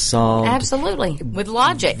be solved. Absolutely. With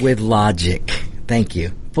logic. With logic. Thank you.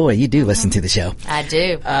 Boy, you do listen to the show. I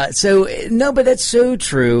do. No, but that's so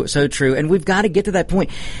true, so true. And we've got to get to that point.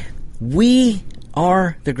 We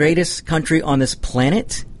are the greatest country on this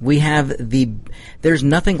planet. We have there's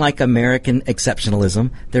nothing like American exceptionalism.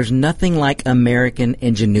 There's nothing like American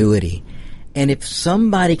ingenuity. And if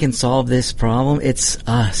somebody can solve this problem, it's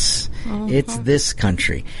us. It's this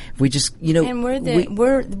country. We just, you know, and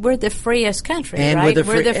we're the freest country, and right?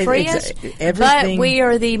 We're the freest, but we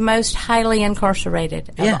are the most highly incarcerated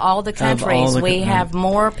of all the countries. We have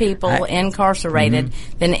more people incarcerated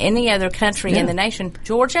than any other country in the nation.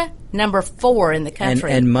 Georgia, number 4 in the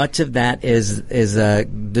country, and much of that is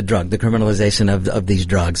the criminalization of these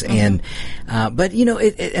drugs. And but you know,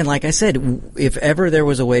 and like I said, if ever there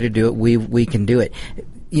was a way to do it, we can do it.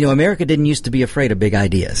 You know, America didn't used to be afraid of big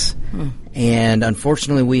ideas. And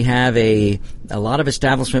unfortunately, we have a lot of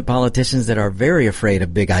establishment politicians that are very afraid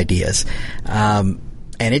of big ideas. And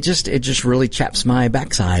it just really chaps my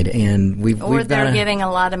backside. And they're getting a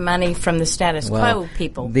lot of money from the status quo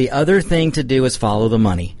people. The other thing to do is follow the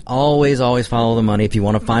money. Always follow the money if you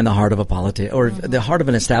want to find the heart of a politician or the heart of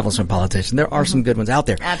an establishment politician. There are some good ones out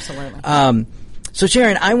there. Absolutely. So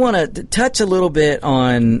Sharon, I want to touch a little bit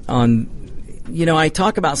on you know, I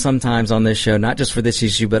talk about sometimes on this show, not just for this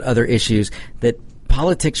issue, but other issues, that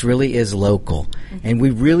politics really is local. And we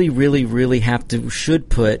really, really, really should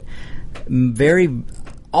put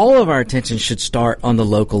all of our attention should start on the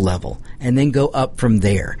local level and then go up from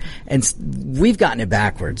there. And we've gotten it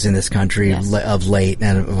backwards in this country of late,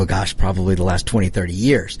 and probably the last 20, 30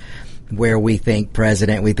 years. Where we think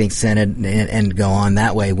president, we think Senate, and go on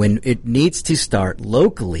that way, when it needs to start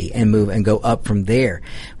locally and move and go up from there.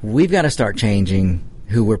 We've got to start changing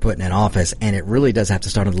who we're putting in office, and it really does have to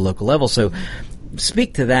start on the local level. So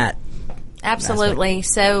speak to that. Absolutely.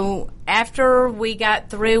 So after we got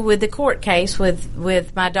through with the court case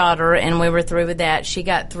with my daughter, and we were through with that, she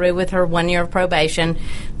got through with her 1 year of probation,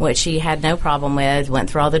 which she had no problem with, went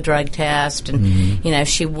through all the drug tests, and, you know,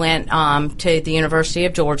 she went to the University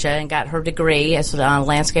of Georgia and got her degree as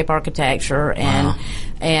landscape architecture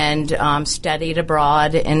and studied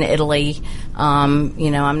abroad in Italy.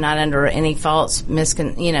 You know, I'm not under any false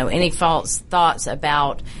thoughts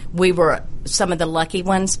about we were some of the lucky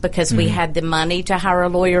ones because we had the money to hire a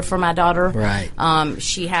lawyer for my daughter. Right.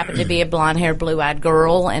 She happened to be a blonde-haired, blue-eyed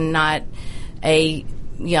girl and not a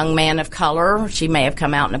young man of color. She may have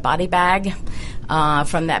come out in a body bag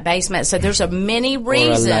from that basement. So there's many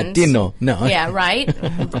reasons. Or a Latino. No. Yeah, right.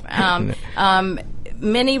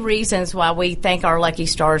 Many reasons why we thank our lucky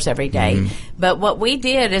stars every day. But what we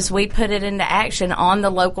did is we put it into action on the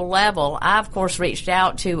local level. I, of course, reached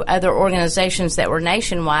out to other organizations that were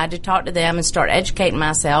nationwide to talk to them and start educating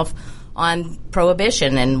myself on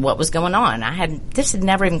prohibition and what was going on. This had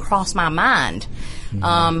never even crossed my mind.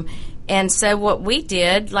 And so what we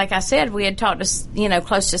did, like I said, we had talked to,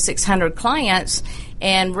 close to 600 clients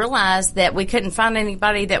and realized that we couldn't find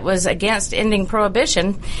anybody that was against ending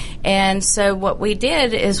prohibition. And so what we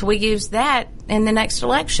did is we used that in the next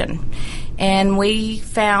election. And we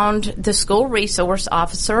found the school resource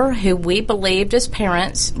officer who we believed as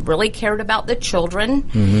parents really cared about the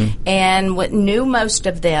children and knew most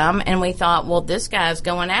of them. And we thought, well, this guy's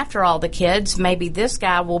going after all the kids. Maybe this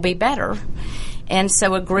guy will be better. And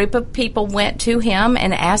so a group of people went to him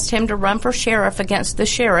and asked him to run for sheriff against the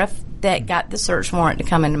sheriff that got the search warrant to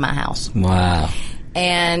come into my house. Wow.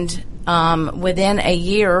 And within a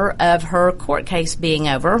year of her court case being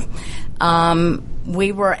over,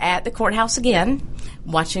 we were at the courthouse again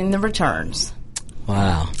watching the returns.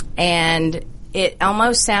 Wow. And it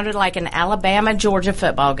almost sounded like an Alabama-Georgia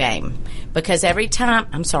football game because every time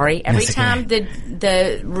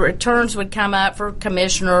the returns would come up for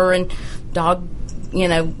commissioner and dog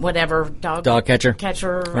catcher.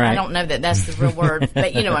 Right. I don't know that that's the real word,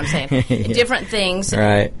 but you know what I'm saying. Yeah. Different things.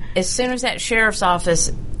 Right. As soon as that sheriff's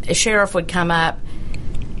office, a sheriff would come up,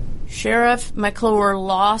 Sheriff McClure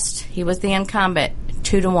lost. He was the incumbent,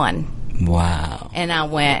 2-1. Wow. And I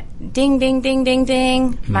went, ding, ding, ding, ding,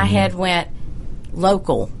 ding. My head went,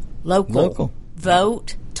 local.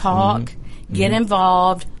 Vote, talk, get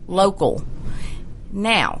involved, local.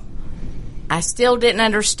 Now, I still didn't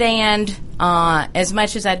understand as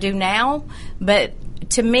much as I do now, but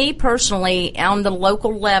to me personally, on the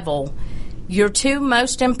local level, your two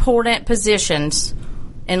most important positions,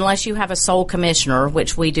 unless you have a sole commissioner,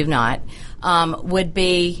 which we do not, would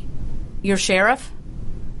be your sheriff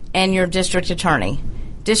and your district attorney.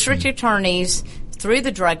 District attorneys, through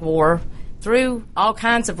the drug war, through all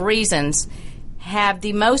kinds of reasons, have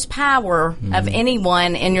the most power of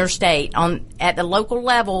anyone in your state. At the local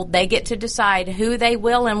level, they get to decide who they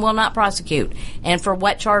will and will not prosecute and for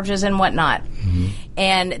what charges and what not.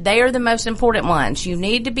 And they are the most important ones. You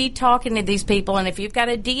need to be talking to these people, and if you've got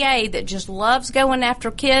a DA that just loves going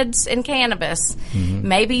after kids and cannabis,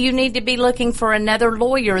 maybe you need to be looking for another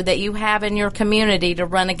lawyer that you have in your community to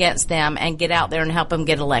run against them and get out there and help them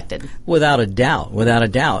get elected. Without a doubt.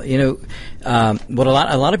 You know, what a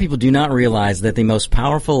lot of people do not realize that the most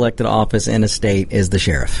powerful elected office in a state is the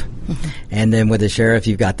sheriff. And then with the sheriff,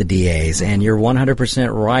 you've got the DAs, and you're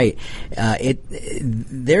 100% right.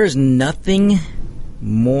 There's nothing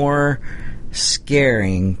more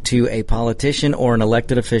scaring to a politician or an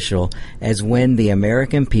elected official as when the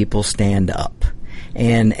American people stand up.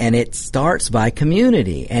 And it starts by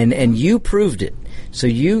community, and you proved it. So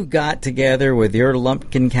you got together with your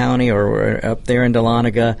Lumpkin County or up there in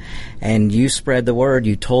Dahlonega, and you spread the word.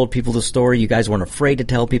 You told people the story. You guys weren't afraid to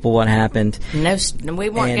tell people what happened. No, we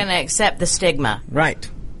weren't going to accept the stigma. Right.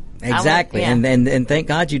 Exactly. And thank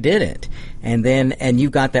God you did it. And you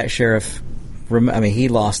got that sheriff. He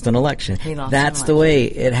lost an election. That's the way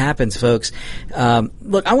it happens, folks.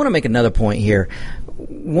 Look, I want to make another point here.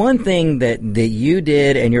 One thing that you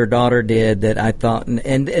did and your daughter did that I thought,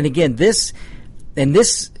 and again, this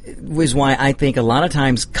was why I think a lot of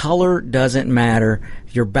times color doesn't matter,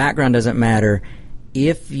 your background doesn't matter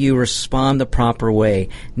if you respond the proper way.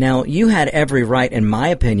 Now, you had every right, in my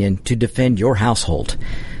opinion, to defend your household.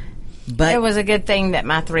 But it was a good thing that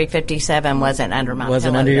my 357 wasn't under my pillow.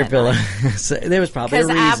 Wasn't under your pillow. So there was probably a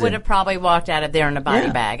reason. Because I would have probably walked out of there in a body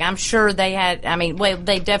bag. I'm sure they had,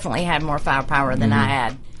 they definitely had more firepower than I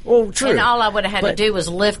had. Well, true. And all I would have had to do was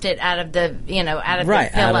lift it out of the, out of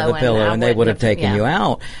the pillow. And they would have taken you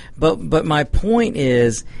out. But my point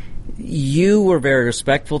is, you were very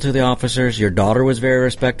respectful to the officers. Your daughter was very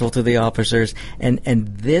respectful to the officers. And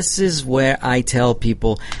this is where I tell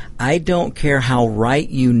people, I don't care how right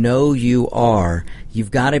you are. You've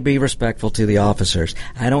got to be respectful to the officers.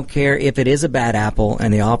 I don't care if it is a bad apple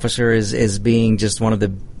and the officer is being just one of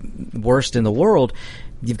the worst in the world.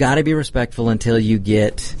 You've got to be respectful until you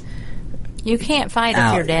get... You can't fight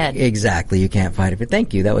if you're dead. Exactly. You can't fight if you're...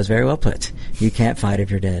 Thank you. That was very well put. You can't fight if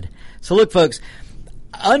you're dead. So look, folks...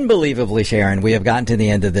 Unbelievably, Sharon, we have gotten to the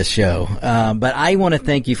end of this show. But I want to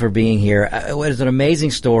thank you for being here. It was an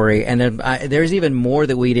amazing story, and there's even more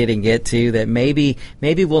that we didn't get to that maybe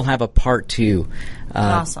we'll have a part 2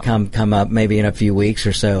 awesome. come up maybe in a few weeks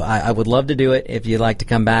or so. I would love to do it if you'd like to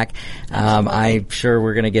come back. I'm sure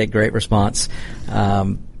we're going to get great response.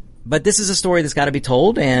 But this is a story that's got to be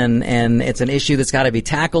told, and it's an issue that's got to be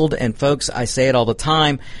tackled. And folks, I say it all the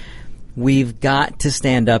time. We've got to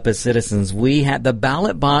stand up as citizens. The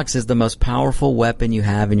ballot box is the most powerful weapon you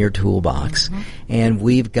have in your toolbox. And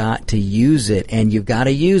we've got to use it. And you've got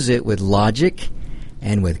to use it with logic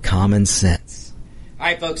and with common sense. All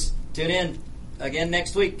right, folks, tune in again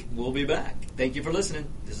next week. We'll be back. Thank you for listening.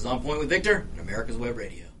 This is On Point with Victor on America's Web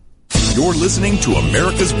Radio. You're listening to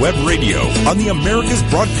America's Web Radio on the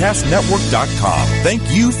AmericasBroadcastNetwork.com. Thank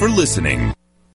you for listening.